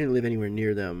we didn't live anywhere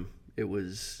near them. It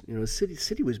was, you know, the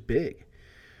city was big,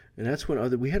 and that's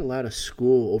when we had a lot of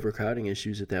school overcrowding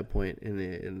issues at that point in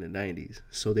the 90s.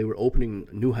 So they were opening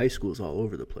new high schools all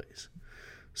over the place.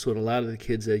 So a lot of the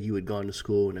kids that you had gone to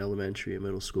school in elementary and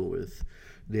middle school with,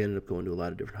 they ended up going to a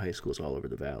lot of different high schools all over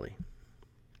the valley.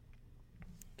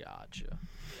 Gotcha.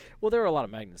 Well, there were a lot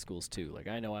of magnet schools, too. Like,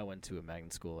 I know I went to a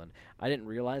magnet school, and I didn't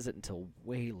realize it until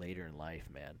way later in life,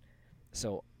 man.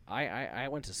 So I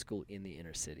went to school in the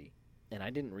inner city, and I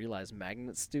didn't realize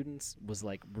magnet students was,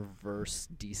 like, reverse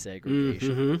desegregation.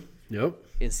 Mm-hmm. Yep.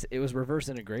 It was reverse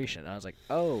integration. I was like,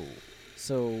 oh,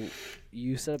 so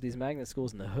you set up these magnet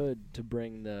schools in the hood to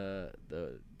bring the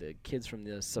kids from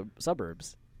the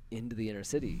suburbs into the inner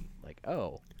city. Like,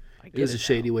 oh, I get It was a now.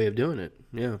 shady way of doing it.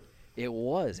 Yeah. It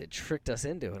was. It tricked us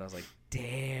into it. I was like,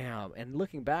 damn. And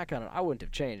looking back on it, I wouldn't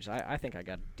have changed. I think I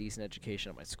got a decent education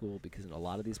at my school because in a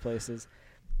lot of these places,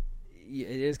 it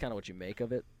is kind of what you make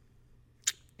of it.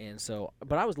 And so,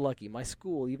 but I was lucky. My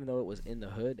school, even though it was in the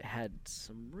hood, had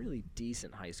some really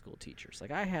decent high school teachers.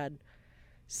 Like, I had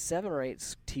 7 or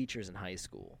 8 teachers in high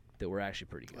school that were actually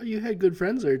pretty good. Well, you had good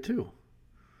friends there too.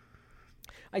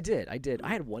 I did. I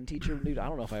had one teacher, dude. I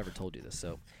don't know if I ever told you this.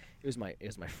 So, it was my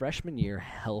freshman year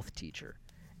health teacher,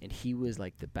 and he was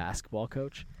like the basketball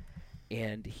coach.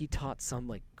 and he taught some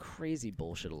like crazy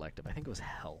bullshit elective. I think it was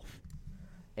health,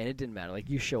 and it didn't matter. Like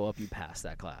you show up, you pass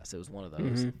that class. It was one of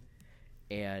those.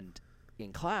 And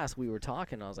in class, we were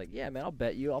talking. I was like, "Yeah, man, I'll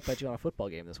bet you on a football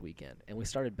game this weekend." And we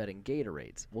started betting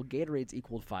Gatorades. Well, Gatorades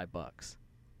equaled $5,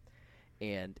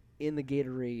 and in the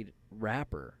Gatorade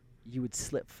wrapper, you would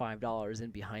slip $5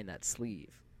 in behind that sleeve.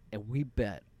 And we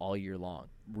bet all year long,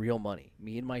 real money.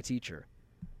 Me and my teacher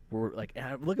were like, and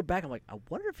I'm looking back, I'm like, I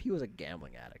wonder if he was a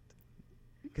gambling addict,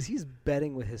 because he's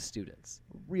betting with his students,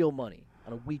 real money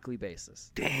on a weekly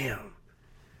basis. Damn.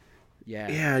 Yeah.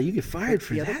 Yeah, you get fired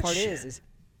for that. The other part shit. is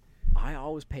I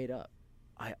always paid up.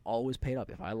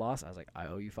 If I lost, I was like, I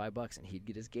owe you $5, and he'd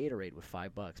get his Gatorade with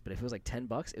 $5. But if it was like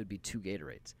 $10, it would be 2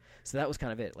 Gatorades. So that was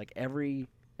kind of it. Like every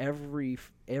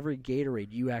Gatorade,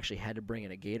 you actually had to bring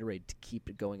in a Gatorade to keep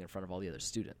it going in front of all the other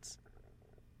students.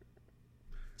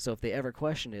 So if they ever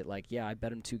questioned it, like, yeah, I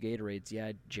bet him 2 Gatorades.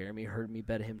 Yeah, Jeremy heard me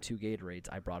bet him 2 Gatorades.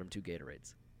 I brought him 2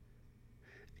 Gatorades.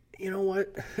 You know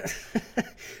what?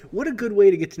 What a good way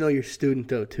to get to know your student,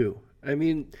 though, too. I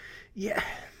mean, yeah.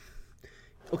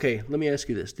 Okay, let me ask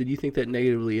you this. Did you think that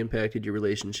negatively impacted your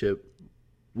relationship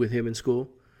with him in school?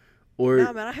 Or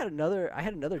No, man, I had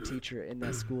another teacher in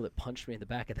that school that punched me in the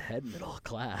back of the head in the middle of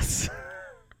class.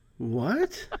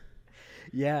 what?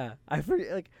 Yeah, I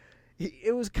forget. Like,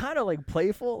 it was kind of like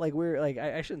playful. Like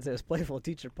I shouldn't say it was playful. A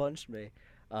teacher punched me,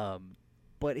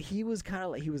 but he was kind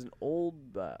of like, he was an old,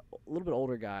 a little bit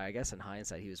older guy. I guess in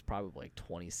hindsight, he was probably like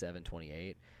 27,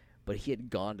 28, but he had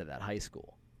gone to that high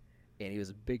school, and he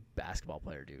was a big basketball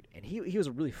player, dude. And he was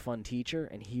a really fun teacher,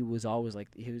 and he was always like,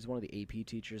 he was one of the AP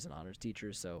teachers and honors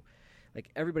teachers, so like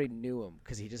everybody knew him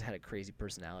because he just had a crazy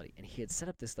personality. And he had set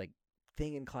up this like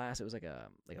thing in class. It was like a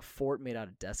fort made out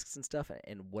of desks and stuff,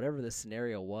 and whatever the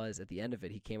scenario was, at the end of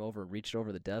it, he came over and reached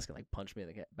over the desk and like punched me in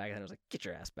the back of the head. I was like, "Get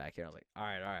your ass back here." I was like, all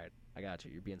right, I got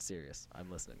you. You're being serious.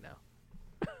 I'm listening now.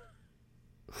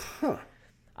 Huh.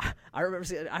 I remember,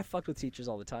 I fucked with teachers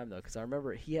all the time though, because I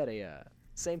remember he had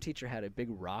same teacher had a big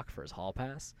rock for his hall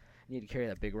pass. You need to carry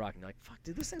that big rock, and you're like, fuck,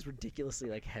 dude, this thing's ridiculously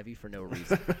like heavy for no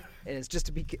reason. And it's just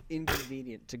to be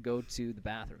inconvenient to go to the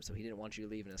bathroom, so he didn't want you to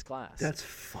leave in his class. That's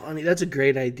funny. That's a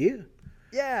great idea.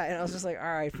 Yeah, and I was just like,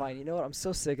 all right, fine. You know what? I'm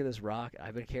so sick of this rock.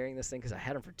 I've been carrying this thing because I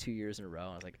had him for 2 years in a row.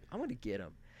 And I was like, I'm going to get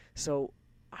him. So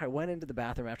I went into the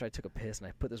bathroom after I took a piss, and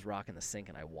I put this rock in the sink,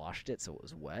 and I washed it so it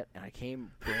was wet. And I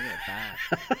came bringing it back,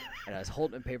 and I was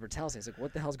holding it in paper towels. And he's like,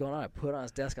 what the hell's going on? I put it on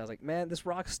his desk. I was like, man, this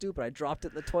rock's stupid. I dropped it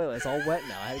in the toilet. It's all wet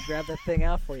now. I had to grab that thing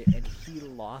out for you. And he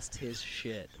lost his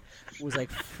shit. Was like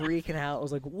freaking out. I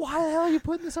was like, why the hell are you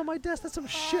putting this on my desk? That's some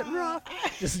shit rock.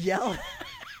 Just yelling.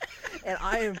 And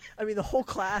the whole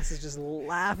class is just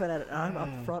laughing at it. And I'm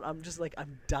up front. I'm just like,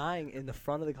 I'm dying in the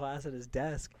front of the class at his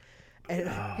desk. And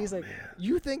he's like,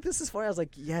 you think this is funny? I was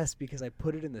like, yes, because I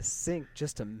put it in the sink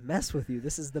just to mess with you.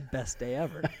 This is the best day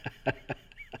ever.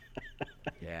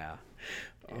 Yeah.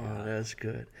 Oh, that's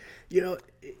good. You know,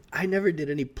 I never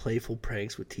did any playful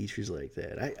pranks with teachers like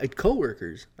that. I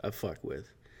coworkers I fucked with.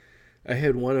 I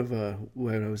had one of,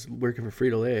 when I was working for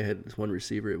Frito-Lay, I had this one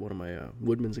receiver at one of my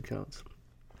Woodman's accounts.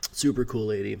 Super cool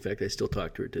lady. In fact, I still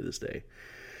talk to her to this day.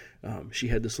 She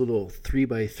had this little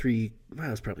 3x3, well, it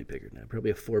was probably bigger than that,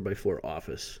 probably a 4x4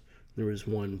 office. There was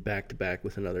one back-to-back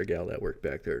with another gal that worked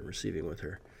back there and receiving with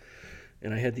her.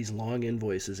 And I had these long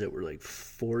invoices that were like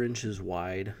 4 inches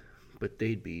wide, but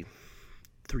they'd be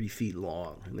 3 feet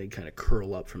long, and they'd kind of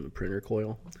curl up from the printer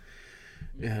coil.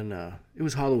 And it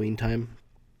was Halloween time.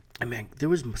 I mean, there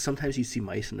was sometimes you see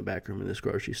mice in the back room of this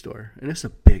grocery store, and it's a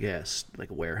big-ass, like,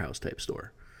 warehouse-type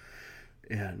store.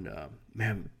 And,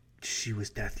 man, she was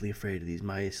deathly afraid of these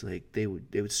mice. Like, they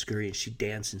would scurry, and she'd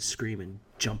dance and scream and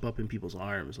jump up in people's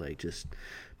arms, like, just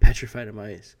petrified of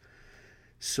mice.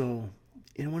 So,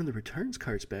 in one of the returns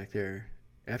carts back there,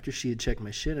 after she had checked my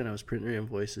shit and I was printing her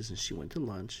invoices, and she went to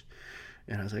lunch,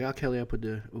 and I was like, oh, Kelly, I'll put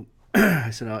the,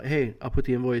 I said, hey, I'll put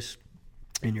the invoice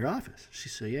in your office. She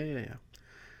said, yeah.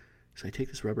 So I take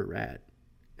this rubber rat,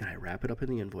 and I wrap it up in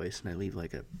the invoice, and I leave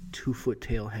like a 2-foot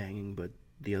tail hanging, but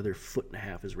the other 1.5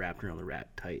 feet is wrapped around the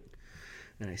rat tight.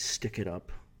 And I stick it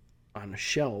up on a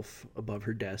shelf above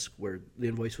her desk where the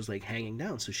invoice was like hanging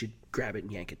down, so she'd grab it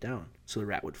and yank it down so the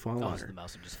rat would fall on So her. the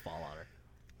mouse would just fall on her.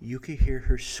 You could hear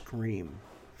her scream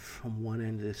from one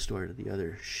end of the store to the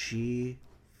other. She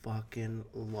fucking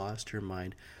lost her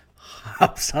mind.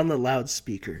 Hops on the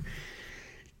loudspeaker.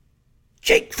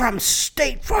 Jake from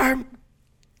State Farm,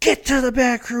 get to the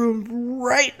back room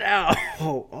right now.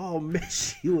 Oh man,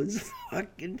 she was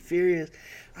fucking furious.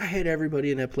 I had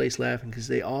everybody in that place laughing because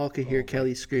they all could hear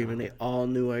Kelly scream, and they all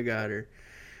knew I got her.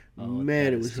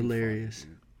 Man, it was hilarious.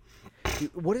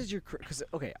 Dude, what is your? Because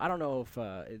okay, I don't know if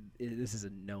this is a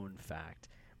known fact,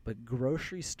 but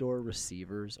grocery store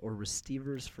receivers or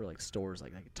receivers for like stores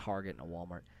like a Target and a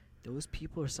Walmart, those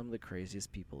people are some of the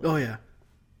craziest people. Oh yeah.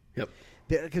 Yep.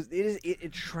 Because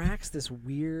it tracks this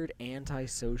weird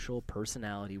antisocial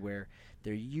personality where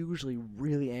they're usually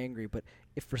really angry, but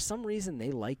if for some reason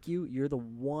they like you, you're the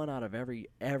one out of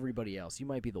everybody else. You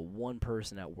might be the one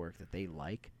person at work that they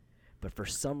like, but for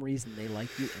some reason they like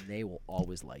you and they will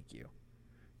always like you.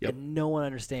 Yep. And no one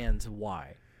understands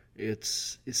why.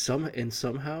 It's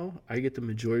somehow I get the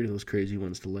majority of those crazy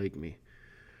ones to like me.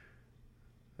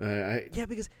 Yeah,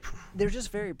 because they're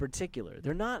just very particular.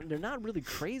 They're not really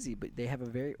crazy, but they have a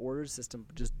very ordered system.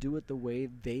 Just do it the way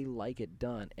they like it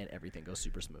done, and everything goes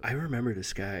super smooth. I remember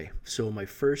this guy. So my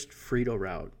first Frito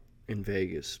route in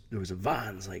Vegas, there was a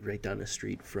Vons like right down the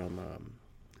street from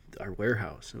our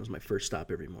warehouse. It was my first stop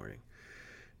every morning.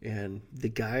 And the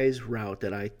guy's route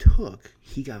that I took,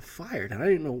 he got fired, and I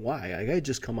didn't know why. I had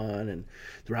just come on, and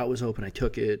the route was open. I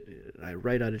took it.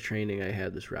 Right out of training, I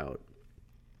had this route,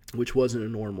 which wasn't a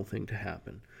normal thing to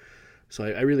happen. So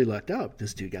I really lucked out.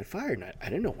 This dude got fired, and I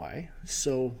didn't know why.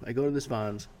 So I go to this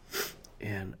Vons,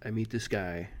 and I meet this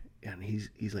guy, and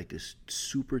he's like this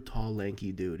super tall,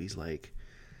 lanky dude. He's like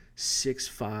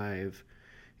 6'5",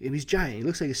 and he's giant. He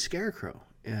looks like a scarecrow.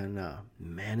 And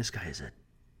man, this guy is a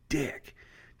dick.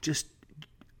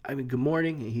 Good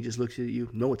morning, and he just looks at you.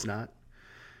 No, it's not.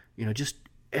 Just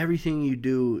everything you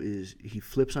do is he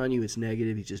flips on you. It's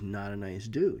negative. He's just not a nice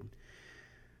dude.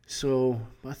 So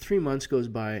about 3 months goes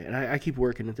by, and I keep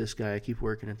working at this guy. I keep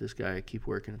working at this guy. I keep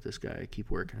working at this guy. I keep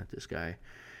working at this guy.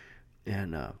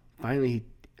 And finally,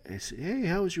 I say, "Hey,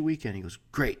 how was your weekend?" He goes,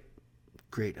 Great.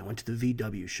 I went to the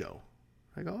VW show."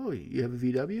 I go, "Oh, you have a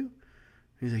VW?"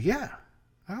 He's like, "Yeah."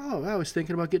 "Oh, I was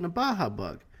thinking about getting a Baja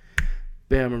Bug."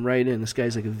 Bam, I'm right in. This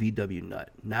guy's like a VW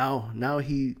nut. Now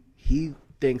he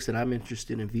thinks that I'm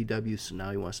interested in VW, so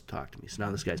now he wants to talk to me. So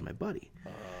now this guy's my buddy.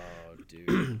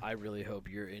 Dude, I really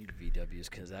hope you're into VWs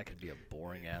because that could be a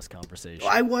boring ass conversation.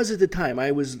 I was at the time.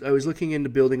 I was looking into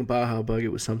building a Baja Bug. It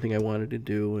was something I wanted to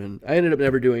do, and I ended up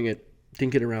never doing it.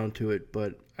 Didn't get around to it,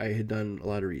 but I had done a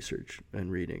lot of research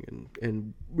and reading,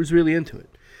 and was really into it.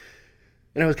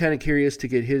 And I was kind of curious to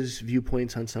get his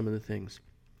viewpoints on some of the things.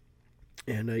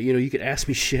 And you could ask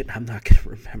me shit, I'm not gonna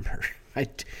remember.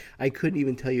 I couldn't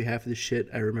even tell you half of the shit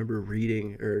I remember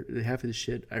reading, or half of the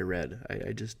shit I read.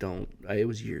 I just don't. It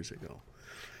was years ago.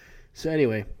 So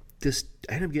anyway, I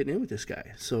ended up getting in with this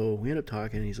guy. So we ended up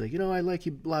talking, and he's like, I like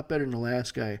you a lot better than the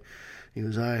last guy. He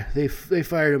goes, they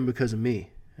fired him because of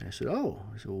me. And I said, oh.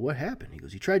 I said, well, what happened? He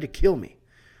goes, he tried to kill me.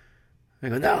 I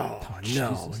go, no. And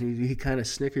he kind of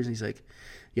snickers, and he's like,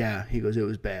 yeah. He goes, it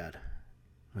was bad.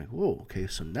 I'm like, whoa, okay,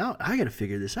 so now I got to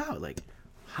figure this out. Like,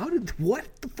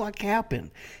 what the fuck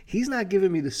happened? He's not giving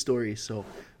me the story, so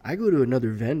I go to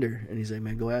another vendor, and he's like,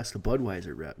 man, go ask the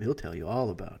Budweiser rep. He'll tell you all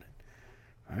about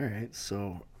it. All right,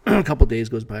 so a couple days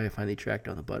goes by, I finally track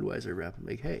down the Budweiser rep. I'm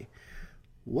like, hey,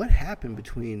 what happened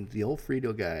between the old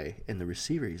Frito guy and the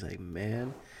receiver? He's like,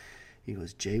 man, he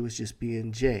goes, Jay was just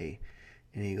being Jay.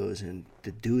 And he goes, and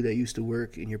the dude that used to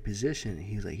work in your position,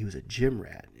 he was a gym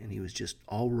rat, and he was just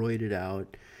all roided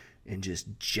out and just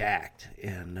jacked.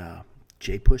 And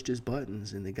Jay pushed his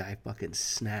buttons, and the guy fucking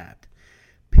snapped.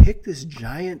 Picked this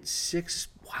giant 6,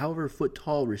 however foot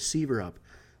tall receiver up,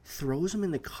 throws him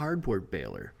in the cardboard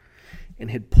baler, and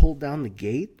had pulled down the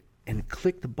gate and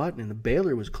clicked the button, and the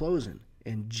baler was closing.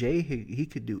 And Jay, he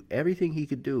could do everything he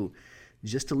could do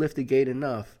just to lift the gate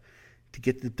enough to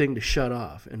get the thing to shut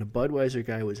off. And the Budweiser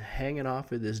guy was hanging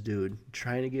off of this dude,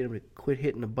 trying to get him to quit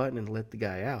hitting the button and let the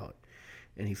guy out.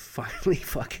 And he finally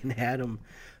fucking had him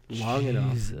long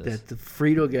enough that the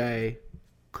Frito guy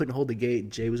couldn't hold the gate,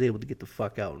 and Jay was able to get the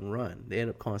fuck out and run. They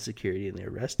ended up calling security, and they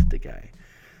arrested the guy.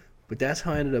 But that's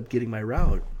how I ended up getting my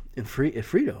route at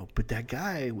Frito. But that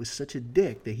guy was such a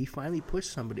dick that he finally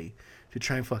pushed somebody to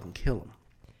try and fucking kill him.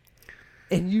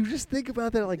 And you just think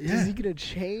about that, like, Yeah. is he going to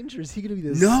change, or is he going to be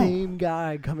the No. same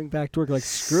guy coming back to work? Like,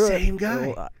 screw it. Same guy.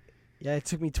 Well, yeah, it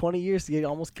took me 20 years to get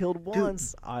almost killed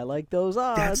once. I like those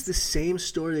odds. That's the same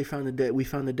story we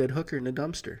found the dead hooker in the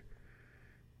dumpster.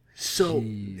 So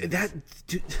Jeez.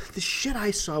 the shit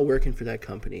I saw working for that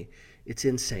company, it's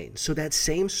insane. So that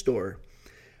same store,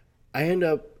 I end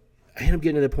up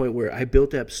getting to the point where I built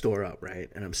that store up, right?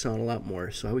 And I'm selling a lot more,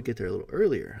 so I would get there a little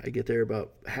earlier. I get there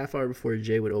about half hour before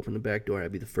Jay would open the back door.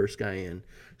 I'd be the first guy in,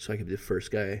 so I could be the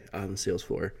first guy on the sales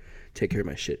floor, take care of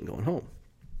my shit and going home.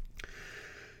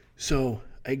 So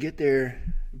I get there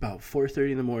about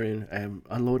 4:30 in the morning. I'm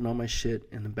unloading all my shit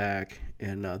in the back,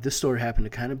 and this store happened to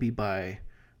kind of be by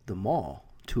the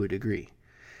mall to a degree.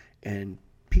 And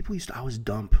people used to always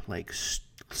dump, like,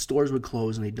 stores would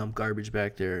close and they dump garbage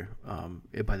back there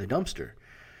by the dumpster.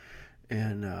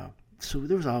 And so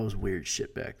there was always weird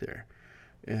shit back there.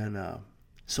 And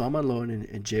so I'm unloading,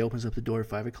 and Jay opens up the door at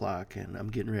 5 o'clock, and I'm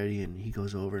getting ready, and he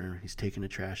goes over, and he's taking the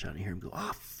trash out, and you hear him go,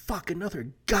 "Oh, fuck,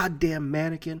 another goddamn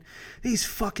mannequin. These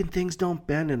fucking things don't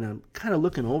bend." And I'm kind of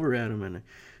looking over at him, and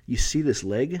you see this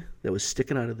leg that was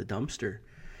sticking out of the dumpster.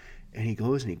 And he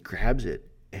goes and he grabs it,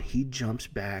 and he jumps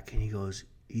back, and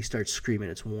he starts screaming,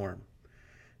 "It's warm."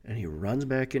 And he runs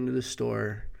back into the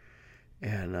store,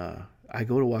 and I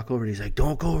go to walk over, and he's like,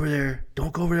 "Don't go over there.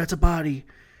 Don't go over there. That's a body."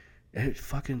 And it's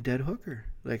fucking dead hooker.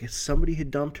 Like, if somebody had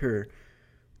dumped her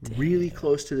really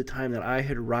close to the time that I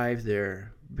had arrived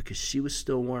there, because she was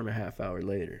still warm a half hour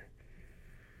later.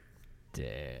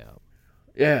 Damn.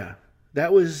 Yeah,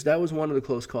 that was one of the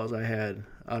close calls I had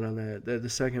out on that. The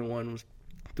second one was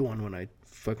the one when I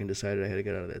fucking decided I had to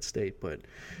get out of that state. But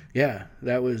yeah,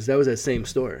 that was that same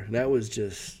store. That was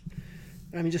just,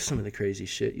 I mean, just some of the crazy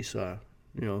shit you saw.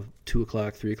 2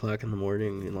 o'clock, 3 o'clock in the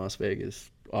morning in Las Vegas,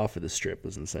 off of the Strip,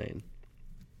 was insane.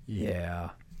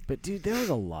 Yeah. But dude, there was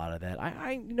a lot of that.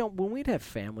 I when we'd have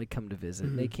family come to visit,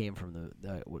 and they came from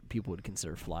the what people would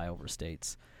consider flyover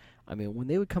states. I mean, when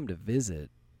they would come to visit,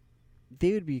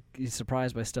 they would be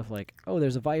surprised by stuff like, "Oh,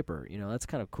 there's a Viper. That's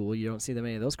kind of cool. You don't see that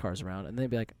many of those cars around." And they'd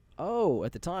be like, "Oh,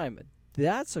 at the time,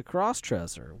 that's a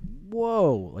cross-dresser.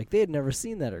 Whoa!" Like, they had never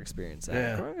seen that or experienced that.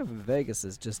 Yeah. Growing up in Vegas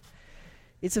is just,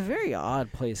 it's a very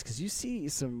odd place because you see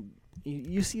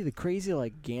you see the crazy,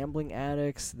 like, gambling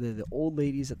addicts, the old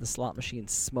ladies at the slot machine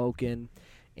smoking,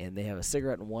 and they have a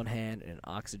cigarette in one hand and an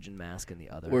oxygen mask in the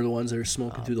other. Or the ones that are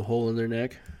smoking through the hole in their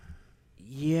neck.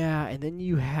 Yeah, and then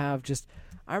you have just,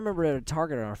 I remember at a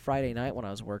Target on a Friday night when I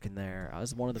was working there, I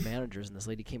was one of the managers, and this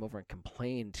lady came over and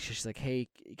complained. She's like, "Hey,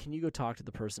 can you go talk to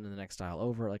the person in the next aisle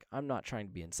over? Like, I'm not trying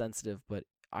to be insensitive, but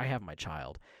I have my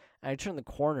child." And I turned the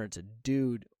corner, it's a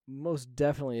dude, most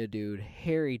definitely a dude,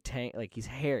 hairy tank, like, he's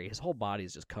hairy. His whole body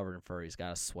is just covered in fur. He's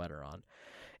got a sweater on.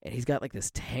 And he's got, like, this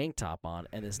tank top on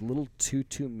and this little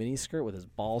tutu mini skirt with his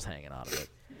balls hanging out of it.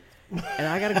 And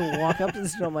I got to go walk up to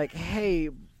this dude. I'm like, "Hey,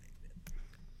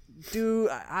 dude,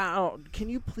 I don't, can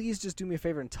you please just do me a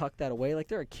favor and tuck that away? Like,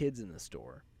 there are kids in the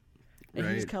store." And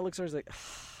he just kind of looks over, he's like,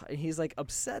 and he's like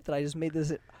upset that I just made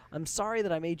this. "I'm sorry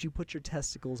that I made you put your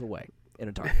testicles away in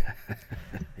a Target."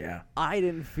 Yeah. I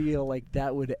didn't feel like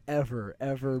that would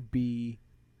ever be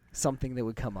something that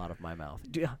would come out of my mouth.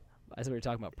 As we were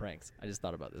talking about pranks, I just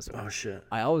thought about this one. Oh, shit.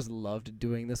 I always loved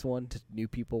doing this one to new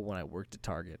people when I worked at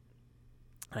Target.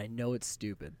 I know it's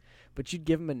stupid, but you'd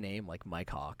give them a name like Mike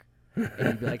Hawk. And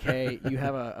you'd be like, "Hey, you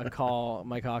have a call,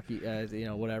 Mike Hawk,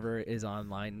 whatever is on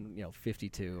line,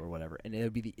 52 or whatever," and it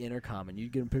would be the intercom, and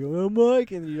you'd get him pick up, "Oh,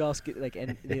 Mike," and you'd also get like,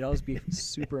 and they'd always be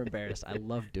super embarrassed. I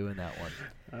loved doing that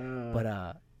one, but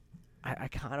I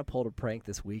kind of pulled a prank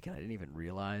this week, and I didn't even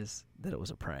realize that it was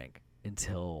a prank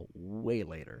until way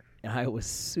later, and I was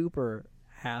super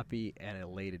happy and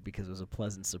elated because it was a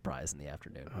pleasant surprise in the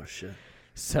afternoon. Oh, shit.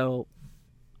 So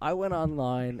I went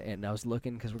online and I was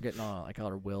looking because we're getting all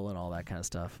our will and all that kind of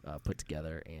stuff put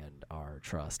together and our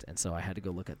trust. And so I had to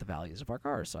go look at the values of our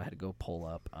cars. So I had to go pull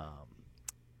up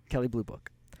Kelley Blue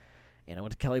Book. And I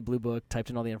went to Kelley Blue Book,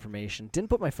 typed in all the information, didn't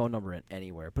put my phone number in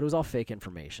anywhere, but it was all fake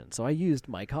information. So I used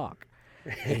Mike Hawk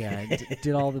and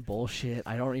did all the bullshit.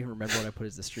 I don't even remember what I put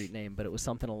as the street name, but it was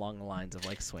something along the lines of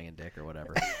like Swinging Dick or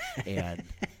whatever. And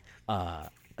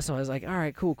so I was like, all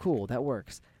right, cool, that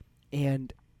works.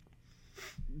 And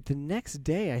the next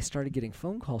day, I started getting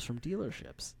phone calls from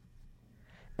dealerships.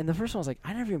 And the first one was like,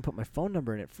 I never even put my phone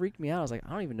number in. It freaked me out. I was like,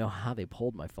 I don't even know how they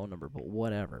pulled my phone number, but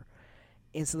whatever.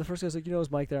 And so the first guy was like,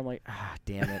 "Is Mike there?" I'm like,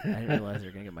 damn it. I didn't realize they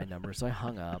were going to get my number. So I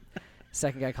hung up.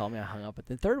 Second guy called me. I hung up. But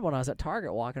the third one, I was at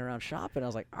Target walking around shopping. I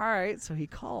was like, all right. So he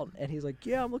called. And he's like,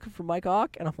 "Yeah, I'm looking for Mike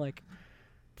Hawk." And I'm like,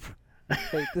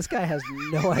 wait, this guy has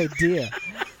no idea.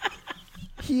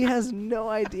 He has no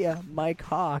idea Mike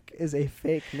Hawk is a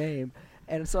fake name.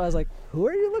 And so I was like, "Who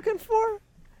are you looking for?"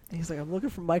 And he's like, "I'm looking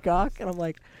for Mike Hawk." And I'm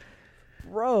like,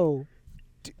 "Bro,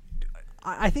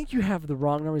 I think you have the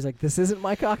wrong number." He's like, "This isn't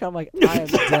Mike Hawk." And I'm like, "I am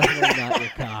definitely not your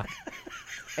cock."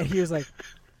 And he was like,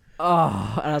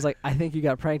 "Oh." And I was like, "I think you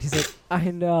got pranked." He's like,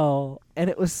 "I know." And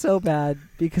it was so bad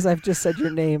because I've just said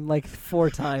your name like 4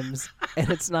 times and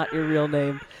it's not your real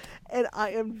name. And I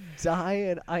am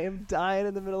dying. I am dying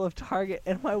in the middle of Target.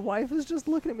 And my wife is just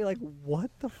looking at me like, what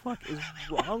the fuck is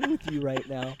wrong with you right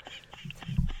now?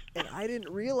 And I didn't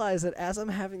realize that as I'm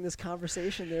having this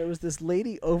conversation, there was this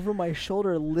lady over my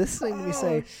shoulder listening to me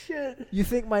say, Shit. "You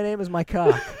think my name is Mike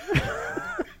Hawk?"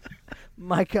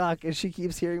 my cock, and she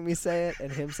keeps hearing me say it,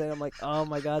 and him saying, I'm like, oh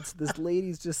my god, so this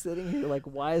lady's just sitting here, like,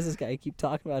 why is this guy keep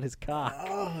talking about his cock?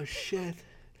 Oh shit,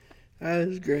 that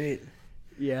is great.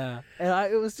 Yeah,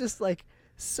 and it was just like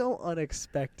so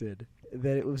unexpected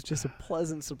that it was just a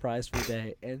pleasant surprise for the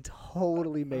day, and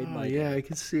totally made Oh my yeah, day. I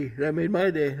can see that made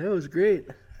my day. That was great.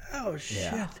 Oh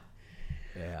shit.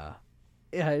 Yeah,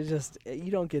 it just you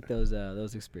don't get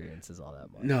those experiences all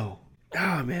that much. No.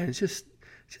 Oh man, it's just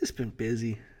been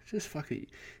busy. Just fucking,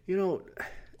 you know,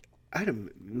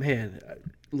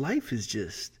 life is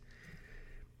just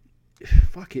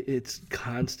fuck it. It's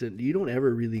constant. You don't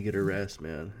ever really get a rest,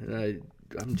 man. And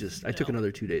I took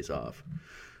another 2 days off.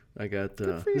 I got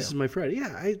this is my Friday.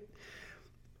 Yeah,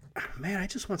 I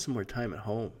just want some more time at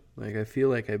home. Like I feel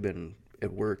like I've been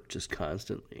at work just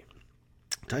constantly.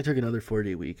 So I took another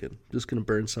 4-day weekend. Just gonna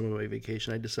burn some of my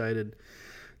vacation. I decided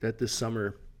that this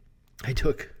summer I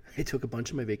took a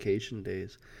bunch of my vacation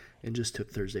days and just took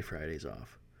Thursday, Fridays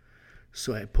off.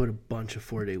 So I put a bunch of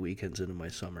 4-day weekends into my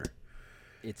summer.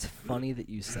 It's funny that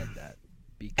you said that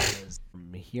because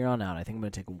from here on out, I think I'm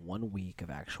going to take 1 week of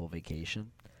actual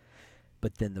vacation,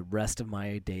 but then the rest of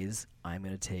my days, I'm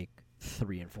going to take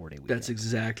 3 and 4 day weekends. That's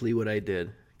exactly what I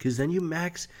did. Because then you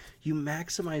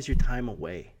maximize your time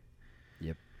away.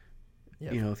 Yep.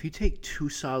 You know, if you take 2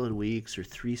 solid weeks or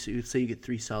 3, say you get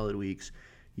 3 solid weeks,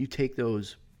 you take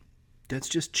those. That's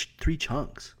just 3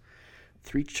 chunks.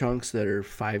 3 chunks that are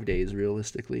 5 days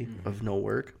realistically of no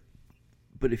work.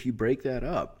 But if you break that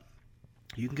up,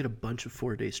 you can get a bunch of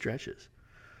 4-day stretches.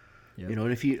 Yep. You know,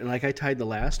 and like I tied the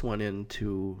last one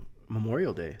into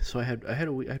Memorial Day, so I had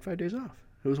 5 days off.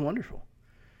 It was wonderful.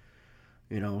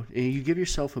 You know, and you give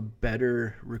yourself a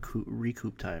better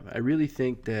recoup time. I really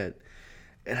think that,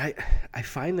 and I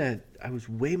find that I was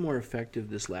way more effective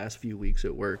this last few weeks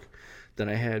at work than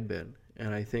I had been.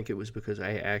 And I think it was because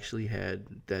I actually had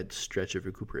that stretch of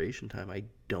recuperation time. I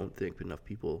don't think enough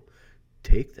people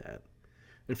take that.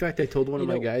 In fact, I told one of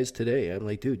my guys today, I'm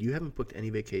like, dude, you haven't booked any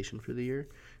vacation for the year.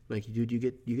 I'm like, dude, you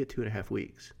get 2.5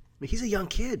 weeks. I mean, he's a young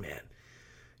kid, man.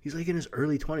 He's like in his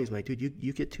early 20s. I'm like, dude,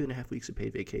 you get 2.5 weeks of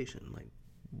paid vacation. I'm like,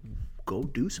 go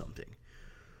do something.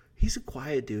 He's a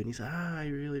quiet dude. And he's like, I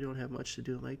really don't have much to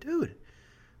do. I'm like, dude,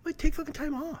 like, take fucking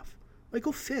time off. Like,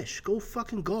 go fish. Go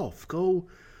fucking golf. Go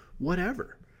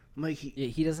whatever. I'm like,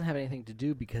 he doesn't have anything to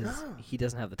do because he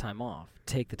doesn't have the time off.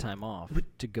 Take the time off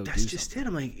to go do that's something. just it.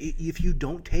 I'm like, if you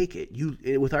don't take it,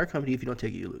 with our company, if you don't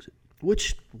take it, you lose it.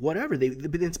 Which, whatever.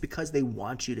 But it's because they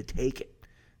want you to take it.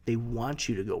 They want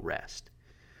you to go rest.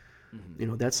 Mm-hmm. You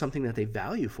know, that's something that they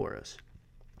value for us.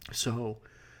 So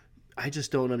I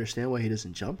just don't understand why he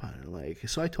doesn't jump on it. Like,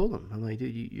 so I told him, I'm like,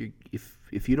 dude,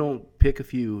 if you don't pick a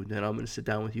few, then I'm going to sit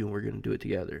down with you and we're going to do it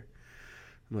together.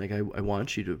 I'm like, I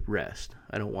want you to rest.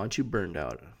 I don't want you burned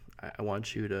out. I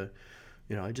want you to,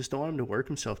 you know, I just don't want him to work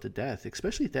himself to death,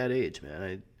 especially at that age, man.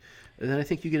 And then I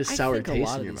think you get a sour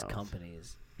taste in your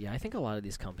mouth. I think a lot of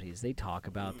these companies, they talk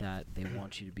about that. They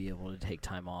want you to be able to take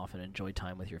time off and enjoy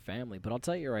time with your family. But I'll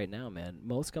tell you right now, man,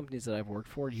 most companies that I've worked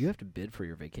for, you have to bid for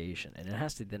your vacation, and it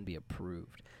has to then be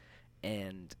approved.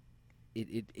 And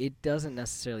it doesn't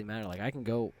necessarily matter. Like, I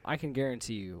can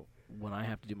guarantee you when I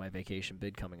have to do my vacation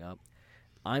bid coming up,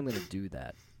 I'm going to do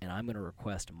that, and I'm going to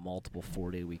request multiple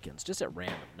 4-day weekends, just at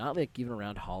random, not like even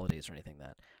around holidays or anything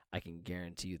that I can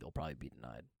guarantee you they'll probably be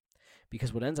denied.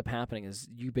 Because what ends up happening is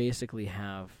you basically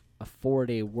have a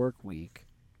 4-day work week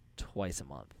twice a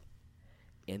month.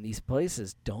 And these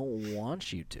places don't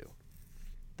want you to.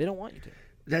 They don't want you to.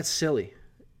 That's silly.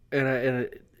 And a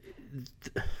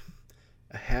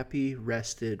happy,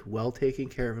 rested, well-taken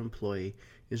care of employee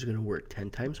is going to work 10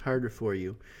 times harder for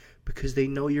you because they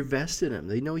know you're vested in them.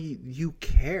 They know you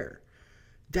care.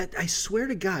 That, I swear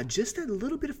to God, just a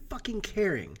little bit of fucking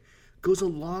caring goes a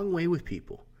long way with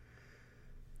people.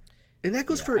 And that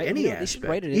goes for any aspect. They should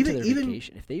write it into their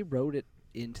vacation. If they wrote it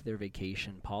into their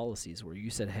vacation policies where you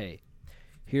said, hey,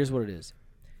 here's what it is.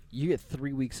 You get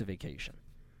 3 weeks of vacation,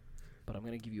 but I'm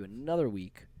going to give you another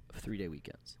week of 3-day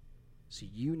weekends. So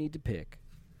you need to pick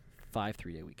 5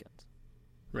 3-day weekends.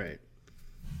 Right.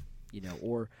 You know,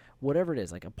 or whatever it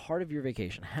is, like a part of your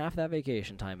vacation, half that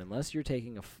vacation time, unless you're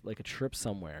taking a trip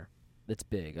somewhere that's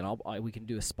big, and we can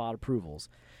do a spot approvals,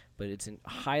 but it's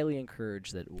highly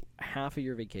encouraged that half of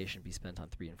your vacation be spent on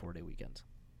 3 and 4-day weekends.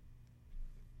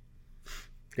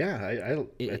 Yeah,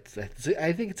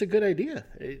 I think it's a good idea.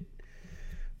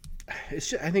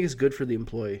 I think it's good for the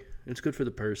employee. It's good for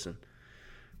the person.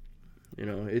 You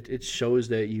know, it shows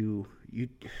that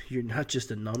you're not just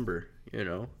a number. You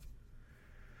know.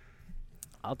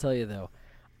 I'll tell you though,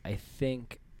 I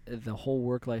think the whole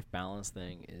work-life balance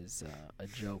thing is a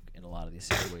joke in a lot of these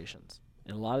situations.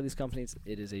 In a lot of these companies,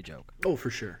 it is a joke. Oh, for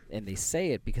sure. And they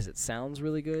say it because it sounds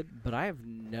really good, but I have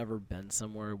never been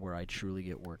somewhere where I truly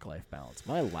get work-life balance.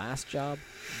 My last job,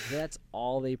 that's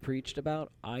all they preached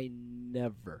about. I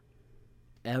never,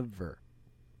 ever,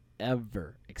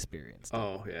 ever experienced it.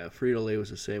 Oh, yeah. Frito-Lay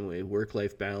was the same way.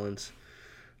 Work-life balance.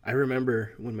 I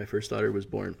remember when my first daughter was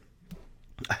born,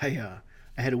 I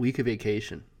had a week of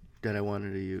vacation that I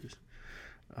wanted to use.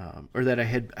 Or that I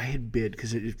had bid,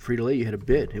 because at Frito-Lay you had a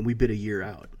bid, and we bid a year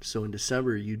out. So in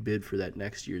December you'd bid for that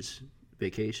next year's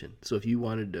vacation. So if you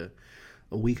wanted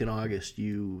a week in August,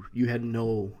 you had to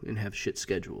know and have shit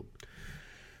scheduled.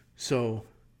 So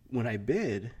when I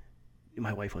bid,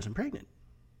 my wife wasn't pregnant.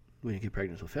 We didn't get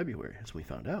pregnant until February. That's when we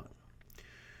found out.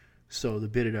 So the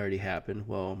bid had already happened.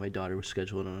 Well, my daughter was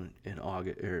scheduled in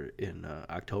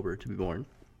October to be born,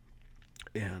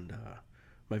 and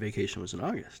my vacation was in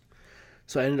August.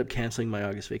 So I ended up canceling my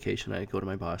August vacation. I go to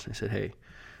my boss and I said, hey,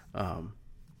 I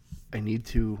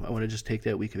want to just take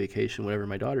that week of vacation. Whenever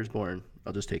my daughter's born,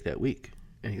 I'll just take that week.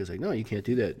 And he goes like, no, you can't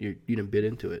do that. You didn't bid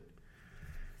into it.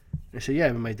 And I said, yeah,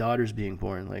 but my daughter's being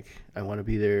born. Like, I want to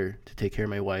be there to take care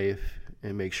of my wife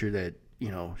and make sure that,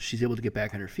 she's able to get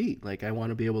back on her feet. Like, I want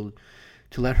to be able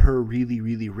to let her really,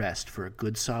 really rest for a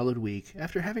good solid week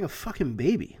after having a fucking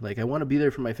baby. Like, I want to be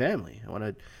there for my family. I want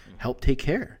to help take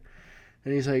care.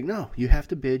 And he's like, no, you have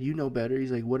to bid. You know better.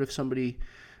 He's like, what if somebody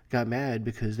got mad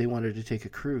because they wanted to take a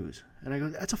cruise? And I go,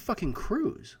 that's a fucking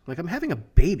cruise. Like, I'm having a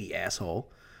baby,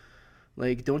 asshole.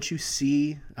 Like, don't you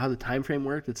see how the time frame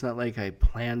worked? It's not like I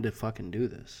planned to fucking do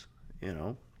this,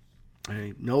 Nope.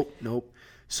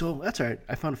 So that's all right.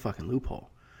 I found a fucking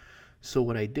loophole. So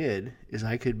what I did is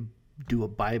I could do a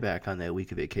buyback on that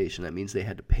week of vacation. That means they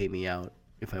had to pay me out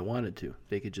if I wanted to.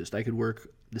 I could work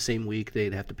the same week.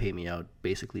 They'd have to pay me out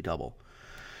basically double.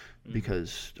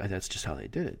 Because that's just how they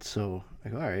did it. So I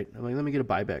go, all right. I'm like, let me get a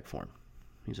buyback form.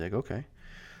 He's like, okay.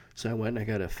 So I went and I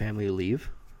got a family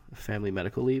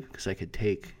medical leave, because I could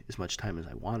take as much time as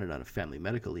I wanted on a family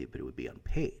medical leave, but it would be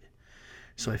unpaid.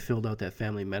 So I filled out that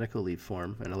family medical leave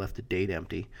form, and I left the date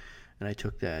empty. And I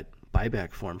took that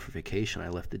buyback form for vacation. I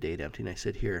left the date empty, and I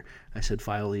said,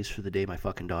 file these for the day my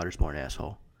fucking daughter's born,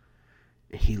 asshole.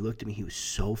 And he looked at me. He was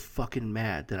so fucking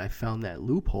mad that I found that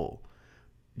loophole.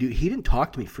 Dude, he didn't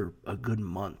talk to me for a good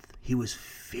month. He was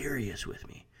furious with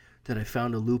me that I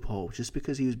found a loophole just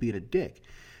because he was being a dick.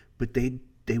 But they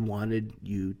wanted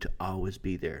you to always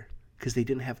be there because they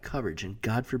didn't have coverage. And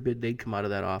God forbid they'd come out of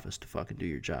that office to fucking do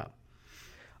your job.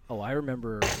 Oh, I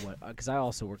remember because I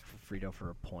also worked for Frito for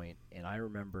a point, and I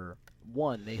remember,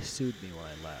 they sued me when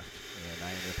I left, and I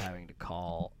ended up having to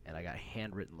call, and I got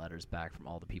handwritten letters back from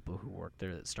all the people who worked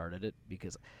there that started it,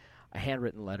 because a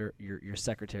handwritten letter, your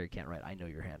secretary can't write. I know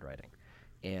your handwriting.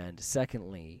 And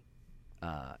secondly,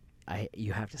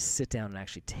 you have to sit down and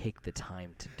actually take the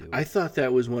time to do it. I thought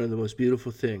that was one of the most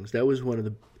beautiful things. That was one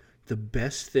of the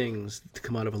best things to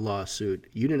come out of a lawsuit.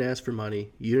 You didn't ask for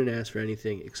money. You didn't ask for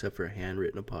anything except for a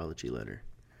handwritten apology letter.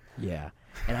 Yeah.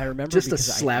 And I remember just a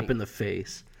slap in the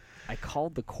face. I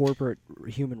called the corporate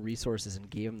human resources and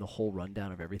gave them the whole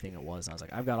rundown of everything it was. And I was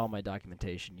like, I've got all my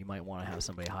documentation. You might want to have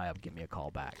somebody high up give me a call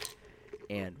back.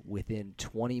 And within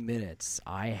 20 minutes,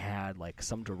 I had, like,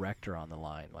 some director on the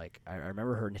line. Like, I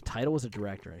remember her title was a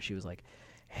director, and she was like,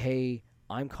 hey,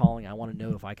 I'm calling. I want to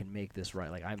know if I can make this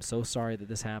right. Like, I'm so sorry that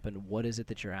this happened. What is it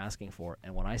that you're asking for?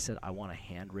 And when I said I want a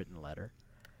handwritten letter,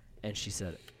 and she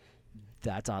said,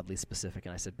 that's oddly specific.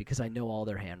 And I said, because I know all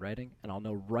their handwriting, and I'll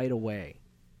know right away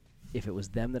if it was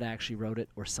them that actually wrote it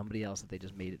or somebody else that they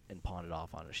just made it and pawned it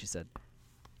off on it. She said,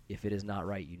 if it is not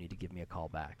right, you need to give me a call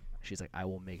back. She's like, I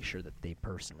will make sure that they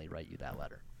personally write you that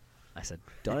letter. I said,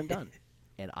 done and done.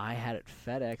 And I had it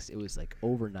FedEx. It was like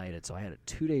overnighted, so I had it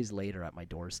 2 days later at my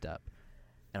doorstep.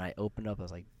 And I opened up, I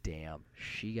was like, damn,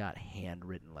 she got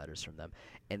handwritten letters from them.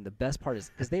 And the best part is,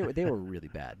 because they were really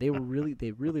bad. They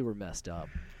really were messed up.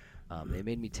 They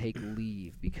made me take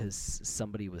leave because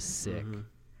somebody was sick. Mm-hmm.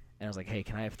 And I was like, hey,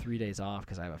 can I have 3 days off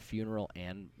because I have a funeral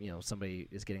and, somebody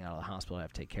is getting out of the hospital I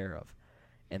have to take care of.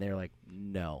 And they were like,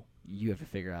 no, you have to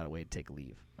figure out a way to take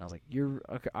leave. And I was like, you're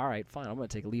okay, all right, fine. I'm going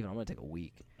to take a leave, and I'm going to take a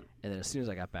week. And then as soon as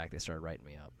I got back, they started writing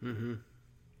me up. Mm-hmm.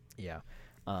 Yeah.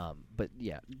 But,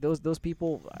 yeah, those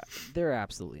people, they're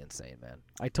absolutely insane, man.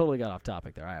 I totally got off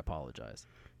topic there. I apologize.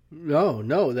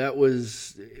 No, that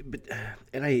was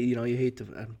 – and you hate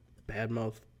to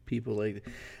badmouth people like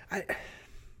that.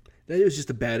 That was just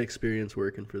a bad experience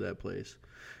working for that place.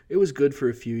 It was good for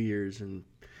a few years, and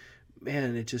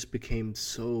man, it just became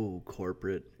so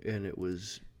corporate, and it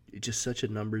was just such a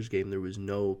numbers game. There was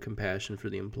no compassion for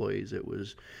the employees. It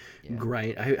was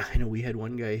grind. I know we had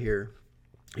one guy here.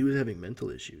 He was having mental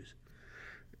issues,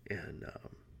 and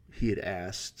he had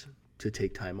asked to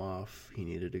take time off. He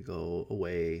needed to go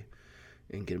away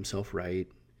and get himself right.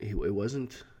 It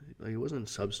wasn't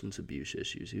substance abuse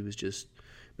issues. He was just,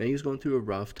 man, he was going through a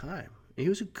rough time. And he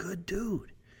was a good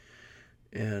dude.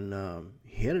 And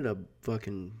he ended up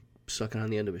fucking sucking on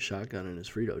the end of a shotgun in his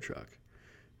Frito truck.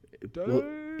 Well,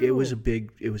 it was a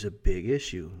big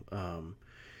issue.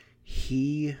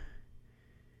 He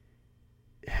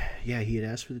had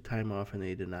asked for the time off and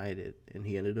they denied it, and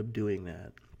he ended up doing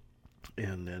that.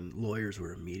 And then lawyers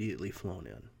were immediately flown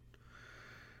in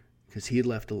because he had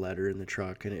left a letter in the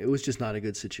truck, and it was just not a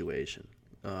good situation.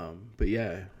 But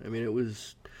yeah, I mean,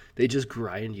 they just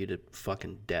grind you to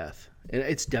fucking death. And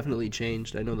it's definitely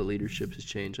changed. I know the leadership has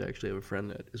changed. I actually have a friend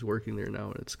that is working there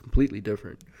now, and it's completely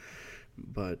different.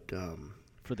 But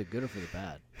For the good or for the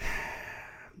bad?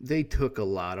 they took a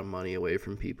lot of money away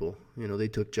from people. They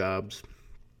took jobs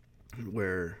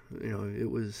where, it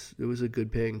was a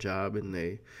good paying job, and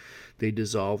they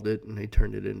dissolved it and they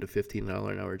turned it into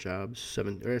 $15 an hour jobs.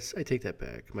 I take that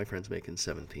back. My friend's making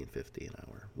 $17.50 an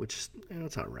hour, which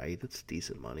it's all right. That's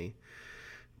decent money.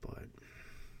 But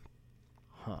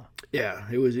yeah,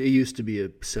 it used to be a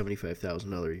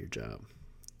 $75,000 a year job.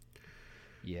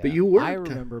 Yeah, but you worked. I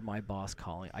remember my boss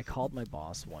calling. I called my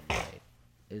boss one night.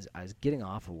 I was getting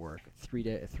off of work 3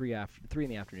 in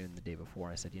the afternoon the day before.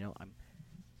 And I said, I'm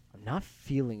not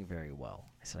feeling very well.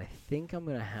 I said, I think I'm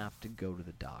gonna have to go to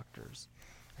the doctors.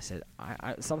 I said,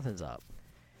 something's up,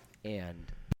 and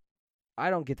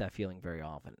I don't get that feeling very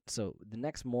often. So the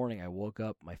next morning I woke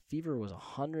up, my fever was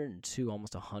 102,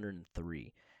 almost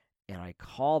 103, and I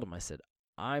called him. I said,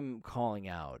 I'm calling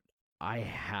out. I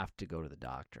have to go to the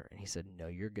doctor. And he said, no,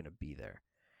 you're going to be there.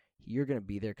 You're going to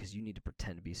be there because you need to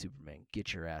pretend to be Superman.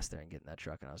 Get your ass there and get in that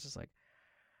truck. And I was just like,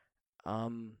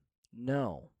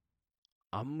 no,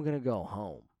 I'm going to go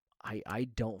home. I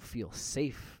don't feel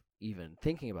safe even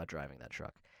thinking about driving that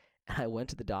truck. And I went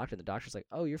to the doctor, and the doctor's like,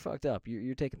 oh, you're fucked up.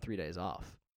 You're taking 3 days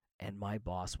off. And my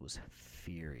boss was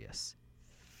furious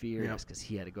because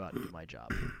he had to go out and do my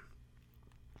job.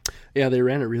 Yeah, they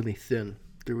ran it really thin.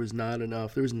 There was never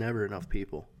enough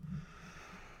people.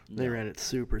 They ran it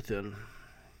super thin.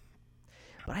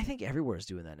 But I think everywhere is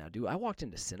doing that now, dude. I walked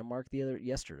into Cinemark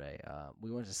yesterday.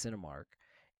 We went to Cinemark,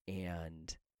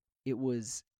 and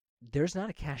there's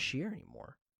not a cashier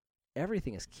anymore.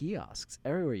 Everything is kiosks.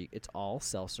 Everywhere, it's all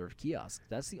self-serve kiosks.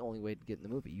 That's the only way to get in the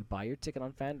movie. You buy your ticket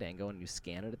on Fandango, and you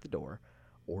scan it at the door,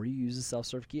 or you use a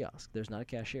self-serve kiosk. There's not a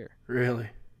cashier. Really?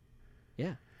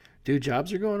 Yeah. Dude,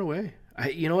 jobs are going away.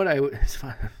 You know what? It's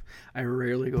fine. I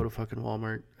rarely go to fucking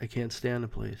Walmart. I can't stand the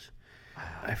place.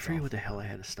 I forget what the hell I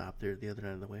had to stop there the other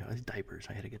night on the way. Diapers.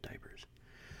 I had to get diapers.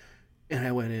 And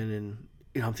I went in and,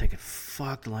 I'm thinking,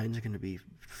 fuck, the lines are going to be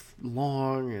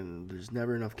long and there's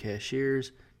never enough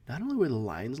cashiers. Not only were the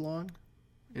lines long,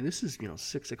 and this is,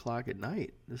 6 o'clock at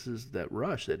night. This is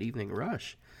that evening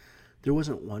rush. There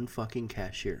wasn't one fucking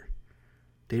cashier.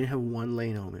 They didn't have one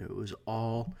lane open. It was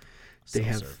all... They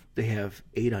have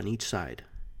 8 on each side.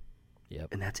 Yep.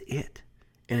 And that's it.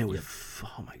 And it was,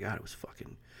 oh my God, it was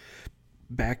fucking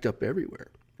backed up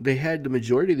everywhere. They had, the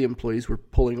majority of the employees were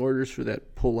pulling orders for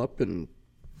that pull up and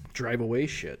drive away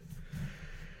shit.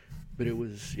 But it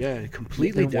was,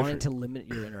 completely different. They're wanting to limit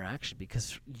your interaction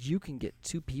because you can get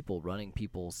 2 people running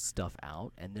people's stuff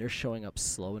out, and they're showing up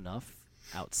slow enough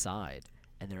outside,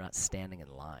 and they're not standing in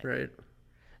line. Right.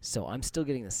 So I'm still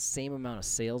getting the same amount of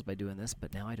sales by doing this,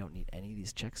 but now I don't need any of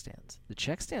these check stands. The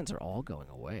check stands are all going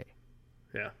away.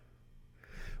 Yeah.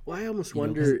 Well, I almost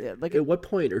wonder, at what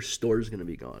point are stores going to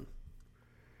be gone?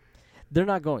 They're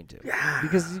not going to. Yeah.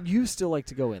 Because you still like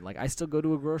to go in. Like, I still go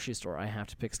to a grocery store. I have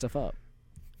to pick stuff up.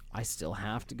 I still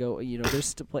have to go, there's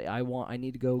still I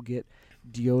need to go get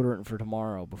deodorant for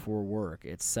tomorrow before work.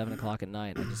 It's 7 o'clock at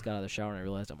night. I just got out of the shower and I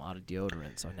realized I'm out of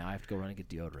deodorant, so now I have to go run and get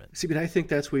deodorant. See, but I think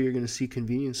that's where you're going to see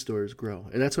convenience stores grow,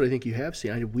 and that's what I think you have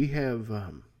seen. We have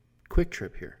Quick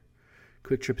Trip here.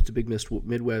 Quick Trip, it's a big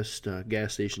Midwest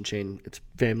gas station chain. It's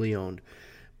family owned,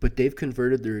 but they've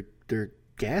converted their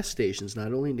gas stations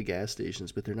not only into gas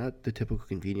stations, but they're not the typical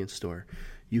convenience store.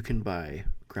 You can buy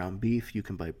ground beef, you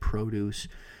can buy produce,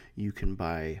 you can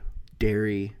buy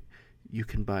dairy. You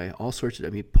can buy all sorts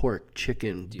of, pork,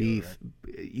 chicken, beef.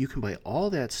 You can buy all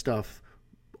that stuff,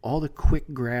 all the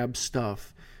quick grab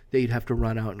stuff that you'd have to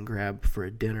run out and grab for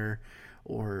a dinner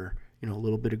or, a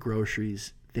little bit of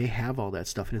groceries. They have all that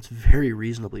stuff, and it's very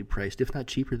reasonably priced, if not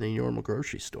cheaper than your normal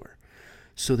grocery store.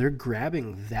 So they're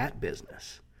grabbing that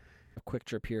business. A Quick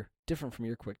Trip here, different from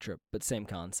your Quick Trip, but same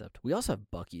concept. We also have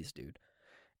Buc-ee's, dude.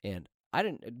 And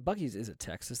Buc-ee's is a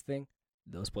Texas thing.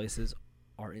 Those places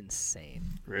are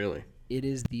insane. Really? It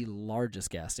is the largest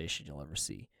gas station you'll ever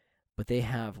see. but they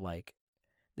have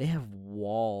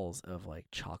walls of like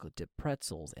chocolate dipped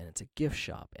pretzels, and it's a gift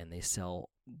shop, and they sell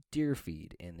deer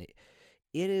feed, and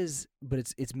it's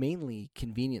mainly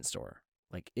convenience store.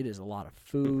 Like, it is a lot of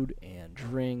food and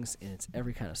drinks, and it's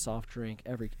every kind of soft drink,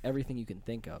 everything you can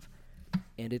think of,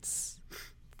 and it's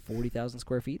 40,000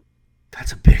 square feet.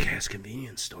 That's a big ass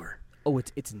convenience store. Oh,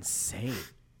 it's insane.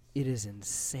 It is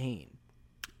insane.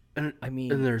 And I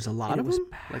mean, and there's a lot and of it was them,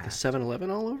 like a packed.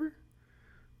 7-Eleven all over.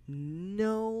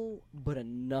 No, but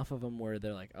enough of them where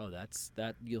they're like, oh,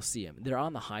 that you'll see them. They're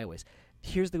on the highways.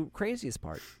 Here's the craziest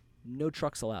part: no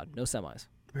trucks allowed, no semis.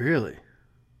 Really?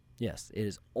 Yes, it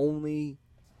is only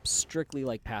strictly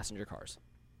like passenger cars.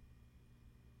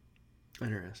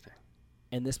 Interesting.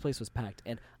 And this place was packed.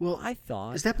 And Well, I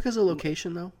thought, Is that because of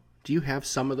location though? Do you have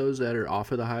some of those that are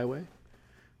off of the highway?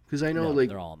 Because I know, no, like,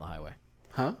 they're all on the highway.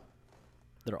 huh?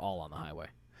 They're all on the highway.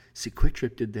 See, Quick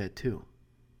Trip did that too.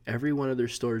 Every one of their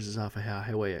stores is off a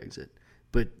highway exit,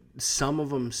 but some of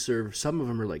them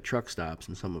are like truck stops,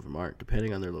 and some of them aren't,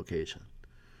 depending on their location.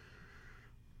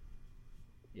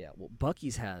 Yeah, well,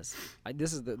 Buc-ee's has.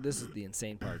 This is the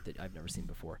insane part that I've never seen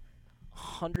before.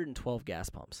 112 gas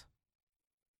pumps.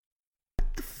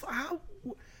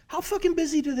 How fucking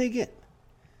busy do they get?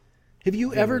 Have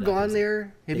you They ever were that gone busy. there?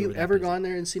 Have They you were that ever busy. gone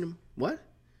there and seen them? What?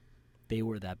 They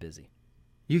were that busy.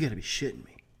 You got to be shitting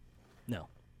me. No,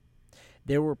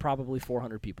 there were probably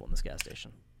 400 people in this gas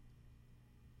station.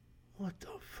 What the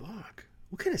fuck?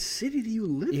 What kind of city do you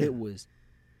live It in? was.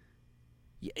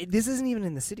 Yeah, this isn't even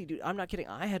in the city, dude. I'm not kidding.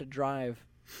 I had to drive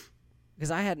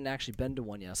because I hadn't actually been to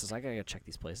one yet. So I was like, I gotta check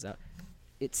these places out.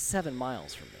 It's 7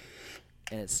 miles from me,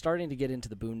 and it's starting to get into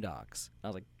the boondocks. I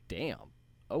was like, damn.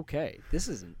 Okay, this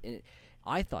isn't.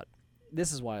 I thought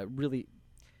this is why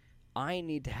I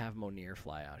need to have Monier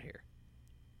fly out here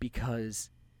because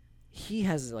he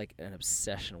has like an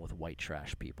obsession with white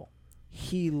trash people.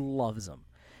 He loves them,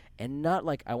 and not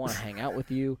like I want to hang out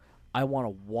with you. I want to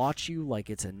watch you like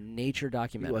it's a nature He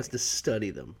documentary. wants to study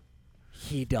them.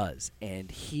 He does,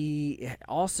 and he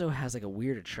also has like a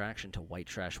weird attraction to white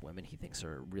trash women. He thinks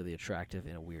are really attractive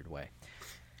in a weird way.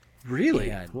 Really?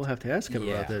 And- We'll have to ask him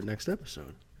yeah. about that next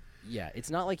episode. Yeah,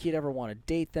 it's not like he'd ever want to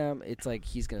date them. It's like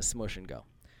he's gonna smush and go.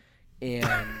 And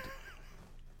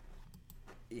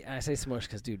yeah, I say smush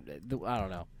because, dude, I don't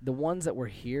know. The ones that were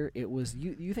here, it was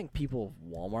you think people of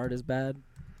Walmart is bad?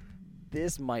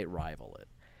 This might rival it.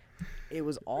 It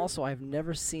was also, I've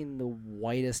never seen the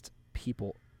whitest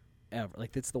people ever.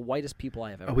 Like, it's the whitest people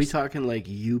I have ever Are we seen. talking like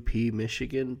UP,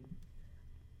 Michigan?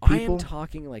 I am people?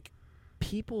 talking like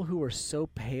people who are so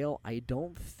pale, I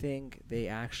don't think they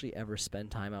actually ever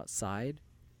spend time outside.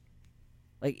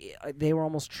 Like, they were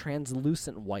almost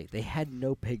translucent white. They had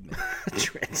no pigment.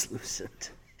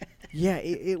 Translucent. Yeah,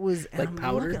 it was and Like I'm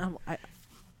powder? looking,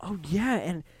 oh yeah,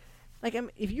 and like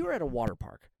if you were at a water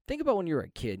park, think about when you were a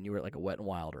kid and you were at like a Wet and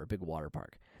Wild or a big water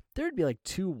park. There'd be like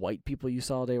 2 white people you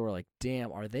saw all day. Were like,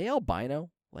 damn, are they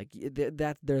albino? Like they're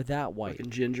that white.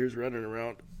 Fucking gingers running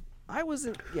around. I was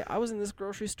in this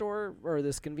grocery store or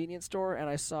this convenience store, and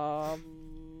I saw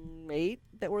 8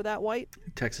 that were that white,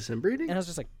 Texas inbreeding? and I was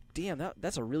just like, damn,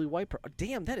 that's a really white.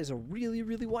 Damn, that is a really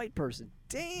really white person.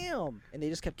 Damn, and they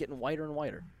just kept getting whiter and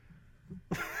whiter.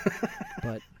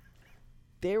 But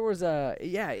there was the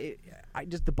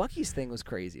Buc-ee's thing was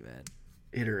crazy, man,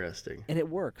 Interesting. and it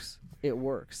works. It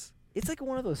works. It's like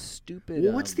one of those stupid.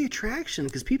 Well, what's the attraction?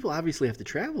 Because people obviously have to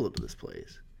travel to this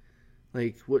place.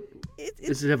 Like, what?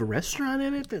 Does it have a restaurant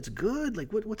in it that's good?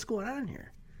 Like, what's going on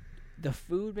here? the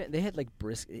food? Man, they had like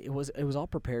brisket. It was all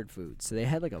prepared food. So they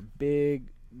had like a big,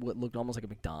 what looked almost like a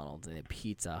McDonald's, and they had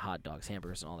pizza, hot dogs,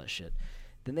 hamburgers, and all that shit.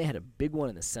 Then they had a big one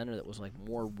in the center that was like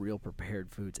more real prepared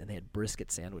foods, and they had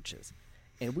brisket sandwiches.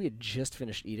 And we had just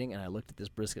finished eating, and I looked at this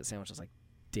brisket sandwich. I was like,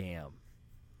 damn,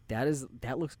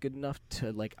 that looks good enough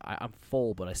to like. I'm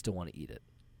full, but I still want to eat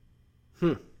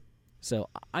it. So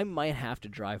I might have to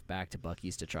drive back to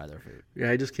Buc-ee's to try their food. Yeah,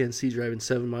 I just can't see driving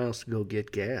 7 miles to go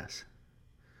get gas.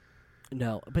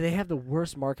 No, but they have the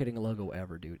worst marketing logo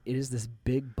ever, dude. It is this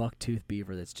big buck-toothed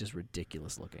beaver that's just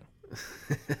ridiculous looking.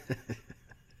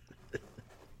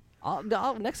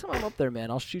 Next time I'm up there, man,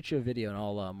 I'll shoot you a video and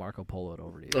I'll Marco Polo it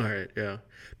over to you. All right, yeah.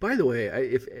 By the way,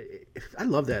 if I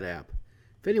love that app.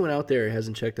 If anyone out there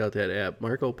hasn't checked out that app,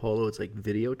 Marco Polo, it's like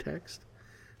video text.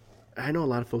 I know a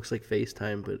lot of folks like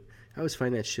FaceTime, but I always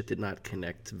find that shit did not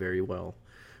connect very well.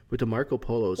 But the Marco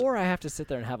Polos, Or I have to sit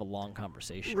there and have a long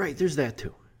conversation. right? There's that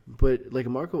too. But like a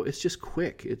Marco, it's just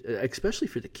quick, especially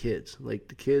for the kids. Like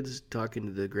the kids talking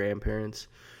to the grandparents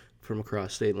from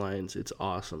across state lines, it's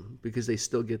awesome because they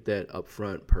still get that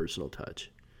upfront personal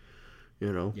touch.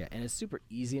 You know? Yeah, and it's super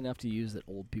easy enough to use that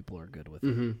old people are good with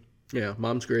it. Yeah,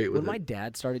 mom's great with When my it.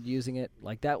 dad started using it,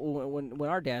 like that, when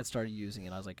our dad started using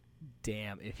it, I was like,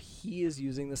 damn, if he is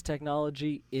using this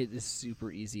technology, it is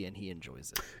super easy and he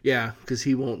enjoys it. Yeah, because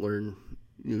he won't learn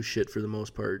new shit for the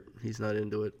most part. He's not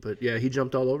into it. But yeah, he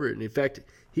jumped all over it. And in fact,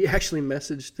 he actually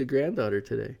messaged the granddaughter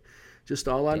today, just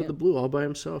all out of the blue, all by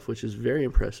himself, which is very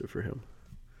impressive for him.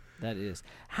 That is.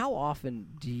 How often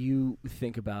do you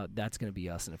think about that's going to be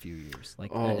us in a few years?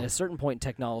 Like at a certain point,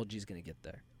 technology is going to get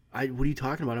there. What are you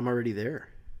talking about? I'm already there.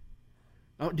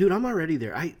 Oh, dude, I'm already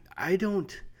there. I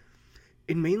don't.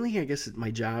 And mainly, I guess,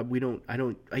 my job.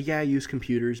 I use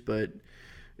computers, but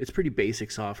it's pretty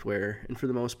basic software. And for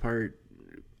the most part,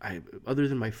 other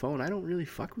than my phone, I don't really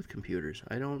fuck with computers.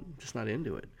 Just not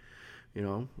into it.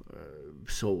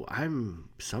 So I'm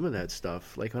some of that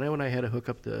stuff. Like when I had to hook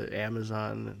up the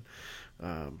Amazon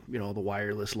and the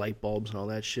wireless light bulbs and all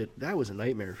that shit, that was a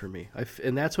nightmare for me.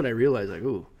 And that's when I realized, like,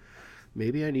 ooh,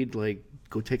 maybe I need to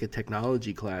go take a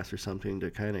technology class or something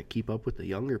to kind of keep up with the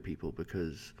younger people,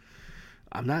 because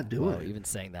I'm not doing it. Even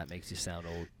saying that makes you sound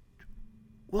old.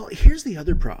 Well, here's the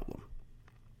other problem.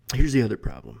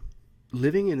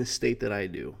 Living in the state that I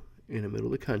do, in the middle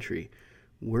of the country,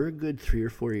 we're a good 3 or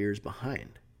 4 years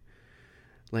behind.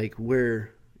 Like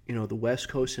where, the West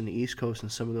Coast and the East Coast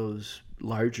and some of those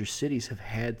larger cities have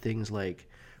had things like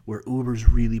where Uber's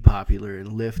really popular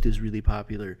and Lyft is really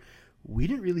popular. We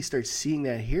didn't really start seeing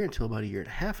that here until about a year and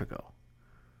a half ago.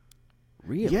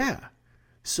 Really? Yeah.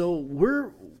 So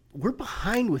we're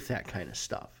behind with that kind of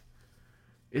stuff.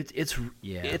 It's well,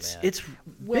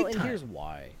 big and time. here's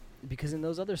why. Because in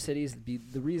those other cities,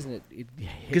 the reason it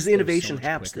Because the innovation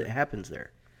quicker. happens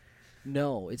there.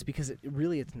 No, it's because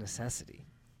it's necessity.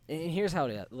 And here's how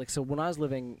it like. So when I was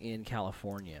living in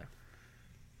California,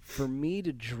 for me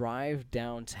to drive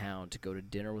downtown to go to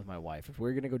dinner with my wife, if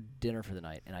we're gonna go dinner for the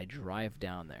night, and I drive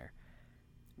down there,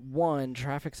 one,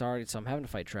 traffic's already, so I'm having to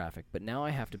fight traffic. But now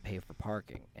I have to pay for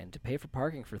parking, and to pay for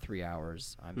parking for 3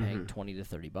 hours, I'm paying $20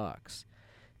 to $30.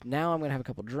 Now I'm going to have a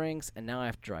couple drinks, and now I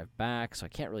have to drive back, so I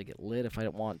can't really get lit if I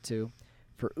don't want to.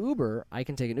 For Uber, I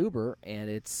can take an Uber,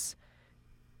 and it's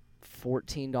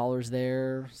 $14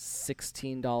 there,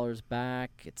 $16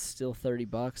 back. It's still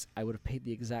 $30. I would have paid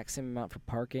the exact same amount for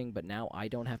parking, but now I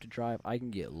don't have to drive. I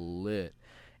can get lit.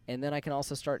 And then I can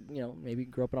also start, maybe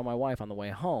groping on my wife on the way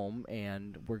home,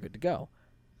 and we're good to go.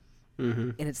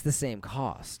 And it's the same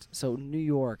cost. So New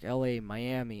York, LA,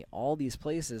 Miami, all these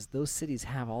places, those cities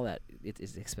have all that.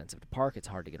 It's expensive to park. It's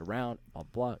hard to get around.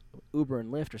 Uber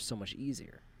and Lyft are so much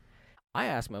easier. I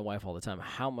ask my wife all the time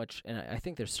how much, and I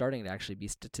think there's starting to actually be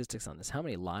statistics on this. How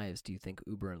many lives do you think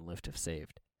Uber and Lyft have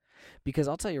saved? Because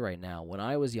I'll tell you right now, when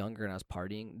I was younger and I was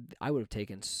partying, I would have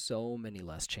taken so many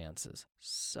less chances.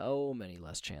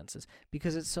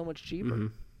 Because it's so much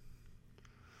cheaper.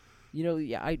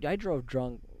 I drove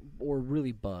drunk or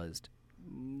really buzzed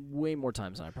way more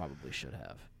times than I probably should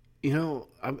have.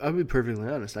 I'll be perfectly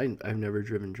honest. I've never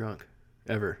driven drunk,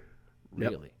 ever.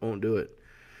 Really? Yep, won't do it.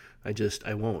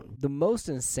 I won't. The most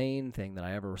insane thing that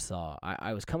I ever saw,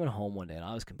 I was coming home one day and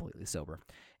I was completely sober,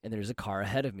 and there's a car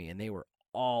ahead of me, and they were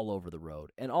all over the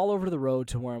road,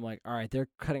 to where I'm like, all right, they're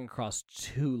cutting across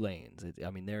 2 lanes.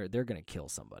 They're going to kill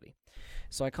somebody.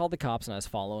 So I called the cops, and I was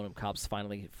following them. Cops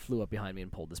finally flew up behind me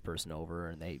and pulled this person over,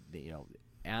 and they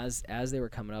as they were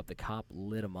coming up, the cop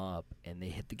lit them up, and they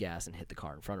hit the gas and hit the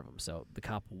car in front of them. So the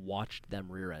cop watched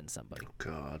them rear-end somebody. Oh,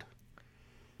 God.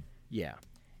 Yeah.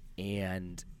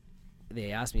 And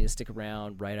they asked me to stick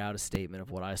around, write out a statement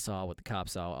of what I saw, what the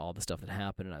cops saw, all the stuff that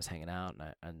happened, and I was hanging out,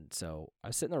 and so I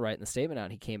was sitting there writing the statement out,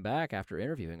 and he came back after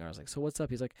interviewing her. I was like, so what's up?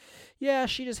 He's like, yeah,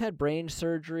 she just had brain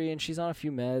surgery, and she's on a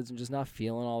few meds and just not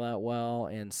feeling all that well,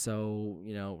 and so,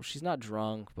 she's not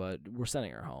drunk, but we're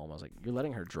sending her home. I was like, you're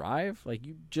letting her drive? Like,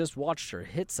 you just watched her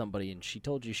hit somebody, and she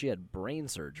told you she had brain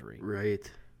surgery.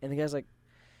 Right. And the guy's like,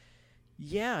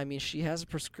 yeah, she has a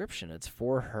prescription. It's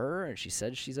for her, and she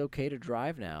said she's okay to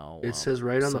drive now. It says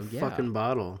right on the fucking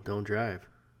bottle, don't drive.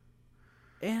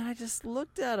 And I just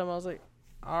looked at him. I was like,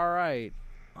 all right,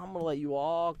 I'm going to let you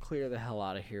all clear the hell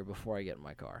out of here before I get in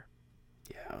my car.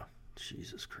 Yeah,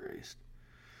 Jesus Christ.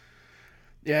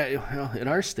 Yeah, well, in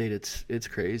our state, it's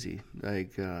crazy.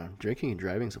 Like, drinking and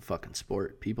driving is a fucking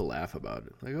sport. People laugh about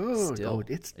it. Like,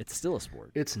 it's still a sport.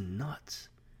 It's nuts.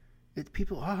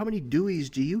 How many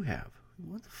Deweys do you have?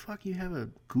 What the fuck? You have a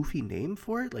goofy name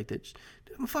for it? Like that?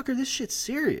 Fucker, this shit's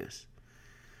serious.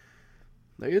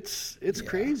 Like it's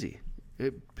crazy.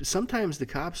 Sometimes the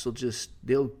cops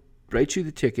they'll write you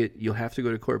the ticket. You'll have to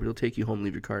go to court, but they'll take you home,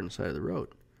 leave your car on the side of the road.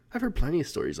 I've heard plenty of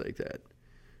stories like that.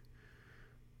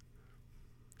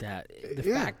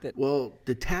 Fact that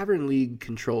the Tavern League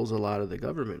controls a lot of the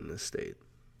government in this state.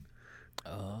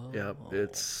 Oh. Yep,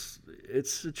 it's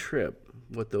a trip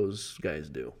what those guys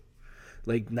do.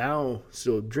 Like now,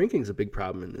 so drinking's a big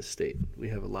problem in this state. We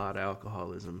have a lot of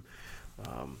alcoholism,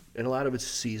 and a lot of it's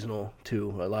seasonal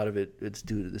too. A lot of it's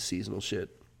due to the seasonal shit,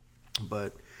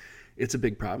 but it's a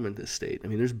big problem in this state. I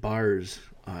mean, there's bars.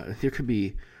 There could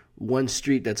be one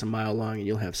street that's a mile long, and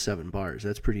you'll have 7 bars.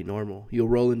 That's pretty normal. You'll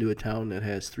roll into a town that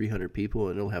has 300 people,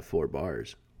 and it'll have 4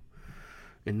 bars,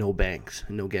 and no banks,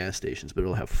 and no gas stations, but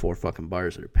it'll have 4 fucking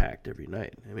bars that are packed every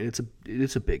night. I mean,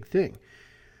 it's a big thing.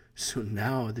 So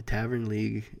now the Tavern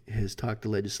League has talked the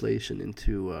legislation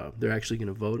into, they're actually going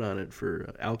to vote on it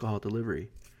for alcohol delivery,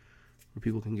 where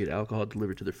people can get alcohol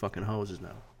delivered to their fucking houses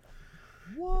now.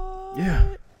 What?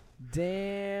 Yeah.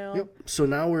 Damn. Yep. So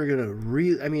now we're going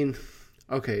to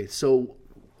okay, so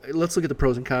let's look at the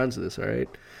pros and cons of this, all right?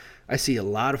 I see a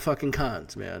lot of fucking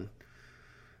cons, man.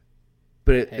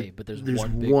 But But there's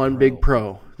one big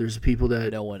pro. There's people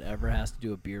that... No one ever has to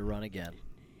do a beer run again.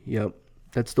 Yep.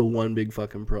 That's the one big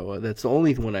fucking pro. That's the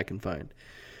only one I can find.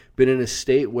 But in a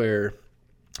state where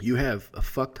you have a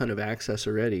fuck ton of access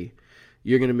already,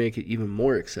 you're going to make it even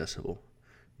more accessible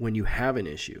when you have an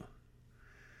issue.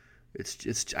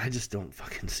 I just don't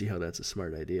fucking see how that's a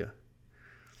smart idea.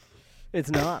 It's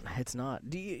not. It's not.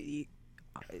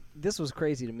 This was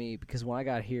crazy to me because when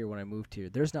I moved here,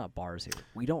 there's not bars here.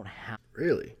 We don't have.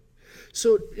 Really?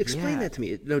 So explain Yeah. that to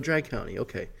me. No, Dry County.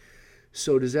 Okay.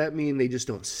 So does that mean they just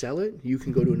don't sell it? You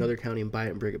can go to another county and buy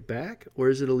it and bring it back? Or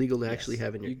is it illegal to actually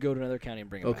have in your... You go to another county and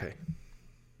bring it back. Okay.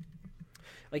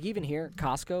 Like even here,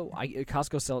 Costco.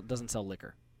 Costco doesn't sell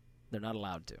liquor. They're not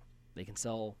allowed to. They can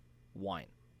sell wine.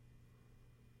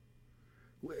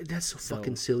 That's so So-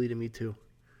 fucking silly to me, too.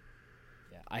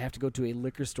 Yeah, I have to go to a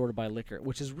liquor store to buy liquor,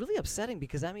 which is really upsetting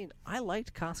because I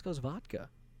liked Costco's vodka.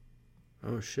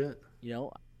 Oh, shit. You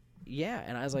know, yeah,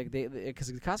 and I was like, because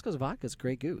Costco's vodka is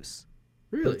Grey Goose.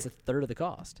 But Really? it's a third of the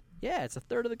cost. Yeah, it's a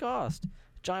third of the cost.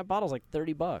 Giant bottle's like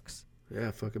 $30. Yeah,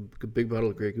 fucking a big bottle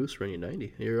of Grey Goose run you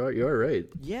 90. You're all right.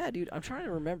 Yeah, dude, I'm trying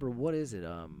to remember what is it?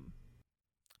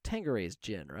 Tanqueray's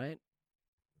gin, right?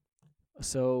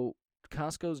 So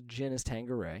Costco's gin is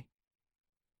Tanqueray.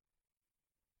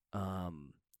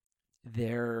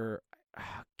 Their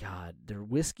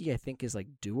whiskey I think is like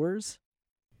Dewar's.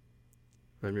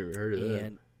 I've never heard of that.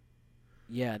 And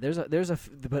yeah,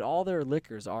 but all their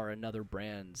liquors are another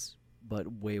brand's,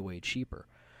 but way cheaper.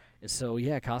 And so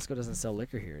yeah, Costco doesn't sell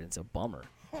liquor here. It's a bummer.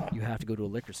 You have to go to a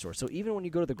liquor store. So even when you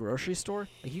go to the grocery store,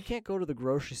 like you can't go to the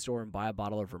grocery store and buy a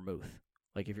bottle of vermouth.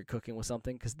 Like if you're cooking with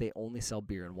something, because they only sell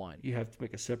beer and wine. You have to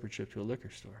make a separate trip to a liquor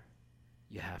store.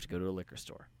 You have to go to a liquor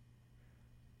store.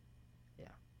 Yeah,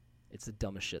 it's the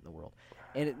dumbest shit in the world.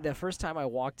 And the first time I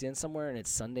walked in somewhere and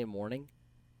it's Sunday morning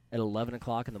at 11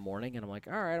 o'clock in the morning, and I'm like,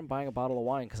 all right, I'm buying a bottle of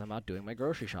wine because I'm out doing my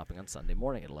grocery shopping on Sunday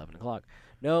morning at 11 o'clock.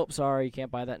 Nope, sorry, you can't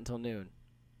buy that until noon.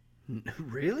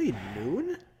 Really?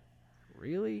 Noon?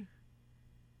 Really?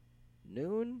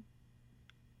 Noon?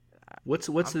 What's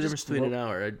the I'm difference just between an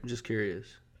hour? I'm just curious.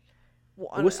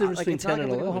 Well, What's the difference between it's not 10 and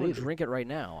gonna go 11 home and either? drink it right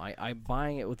now. I'm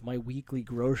buying it with my weekly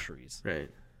groceries. Right.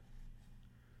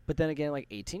 But then again, like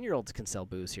 18-year-olds can sell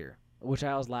booze here, which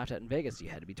I always laughed at in Vegas. You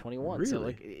had to be 21. So Really?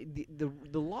 like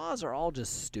the laws are all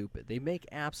just stupid. They make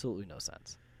absolutely no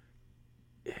sense.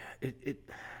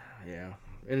 Yeah.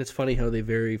 And it's funny how they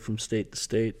vary from state to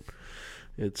state.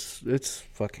 It's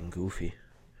fucking goofy.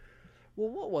 Well,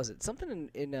 what was it? Something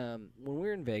in when we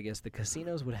were in Vegas, the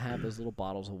casinos would have those little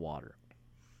bottles of water.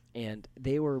 And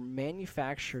they were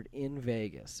manufactured in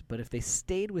Vegas, but if they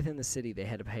stayed within the city, they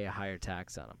had to pay a higher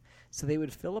tax on them. So they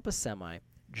would fill up a semi,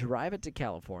 drive it to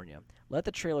California, let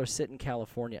the trailer sit in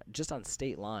California just on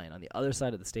state line, on the other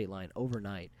side of the state line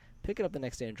overnight, pick it up the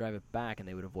next day and drive it back, and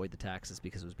they would avoid the taxes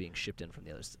because it was being shipped in from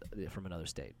from another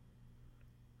state.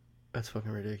 That's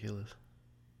fucking ridiculous.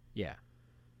 Yeah.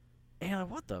 And I'm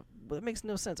like, what the? Well, that makes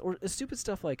no sense. Or stupid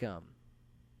stuff like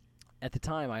at the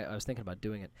time I was thinking about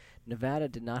doing it. Nevada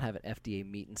did not have an FDA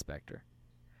meat inspector,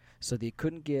 so they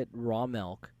couldn't get raw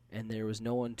milk, and there was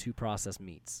no one to process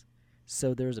meats.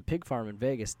 So there was a pig farm in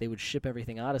Vegas. They would ship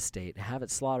everything out of state, have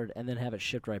it slaughtered, and then have it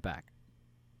shipped right back.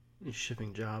 You're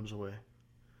shipping jobs away.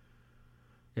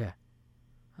 Yeah.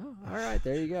 Oh, all right,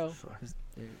 there you go. Fuck. 'Cause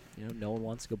no one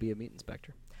wants to go be a meat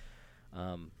inspector.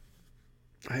 I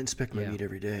inspect my Yeah. meat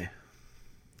every day.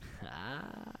 All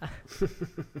right,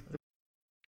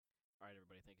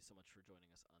 everybody, thank you so much for joining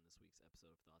us on this week's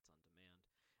episode of Thoughts on Demand.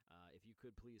 If you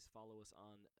could please follow us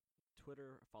on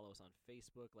Twitter. Follow us on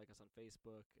Facebook. Like us on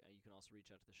Facebook. You can also reach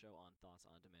out to the show on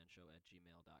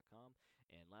thoughtsondemandShow@gmail.com.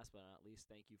 And last but not least,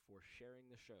 thank you for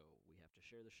sharing the show. We have to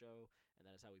share the show, and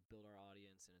that is how we build our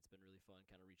audience, and it's been really fun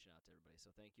kind of reaching out to everybody.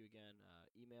 So thank you again.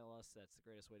 Email us. That's the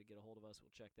greatest way to get a hold of us.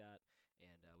 We'll check that,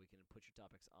 and we can put your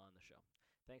topics on the show.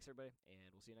 Thanks, everybody,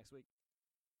 and we'll see you next week.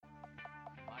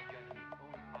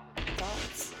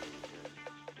 Thoughts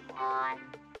on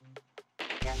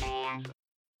demand.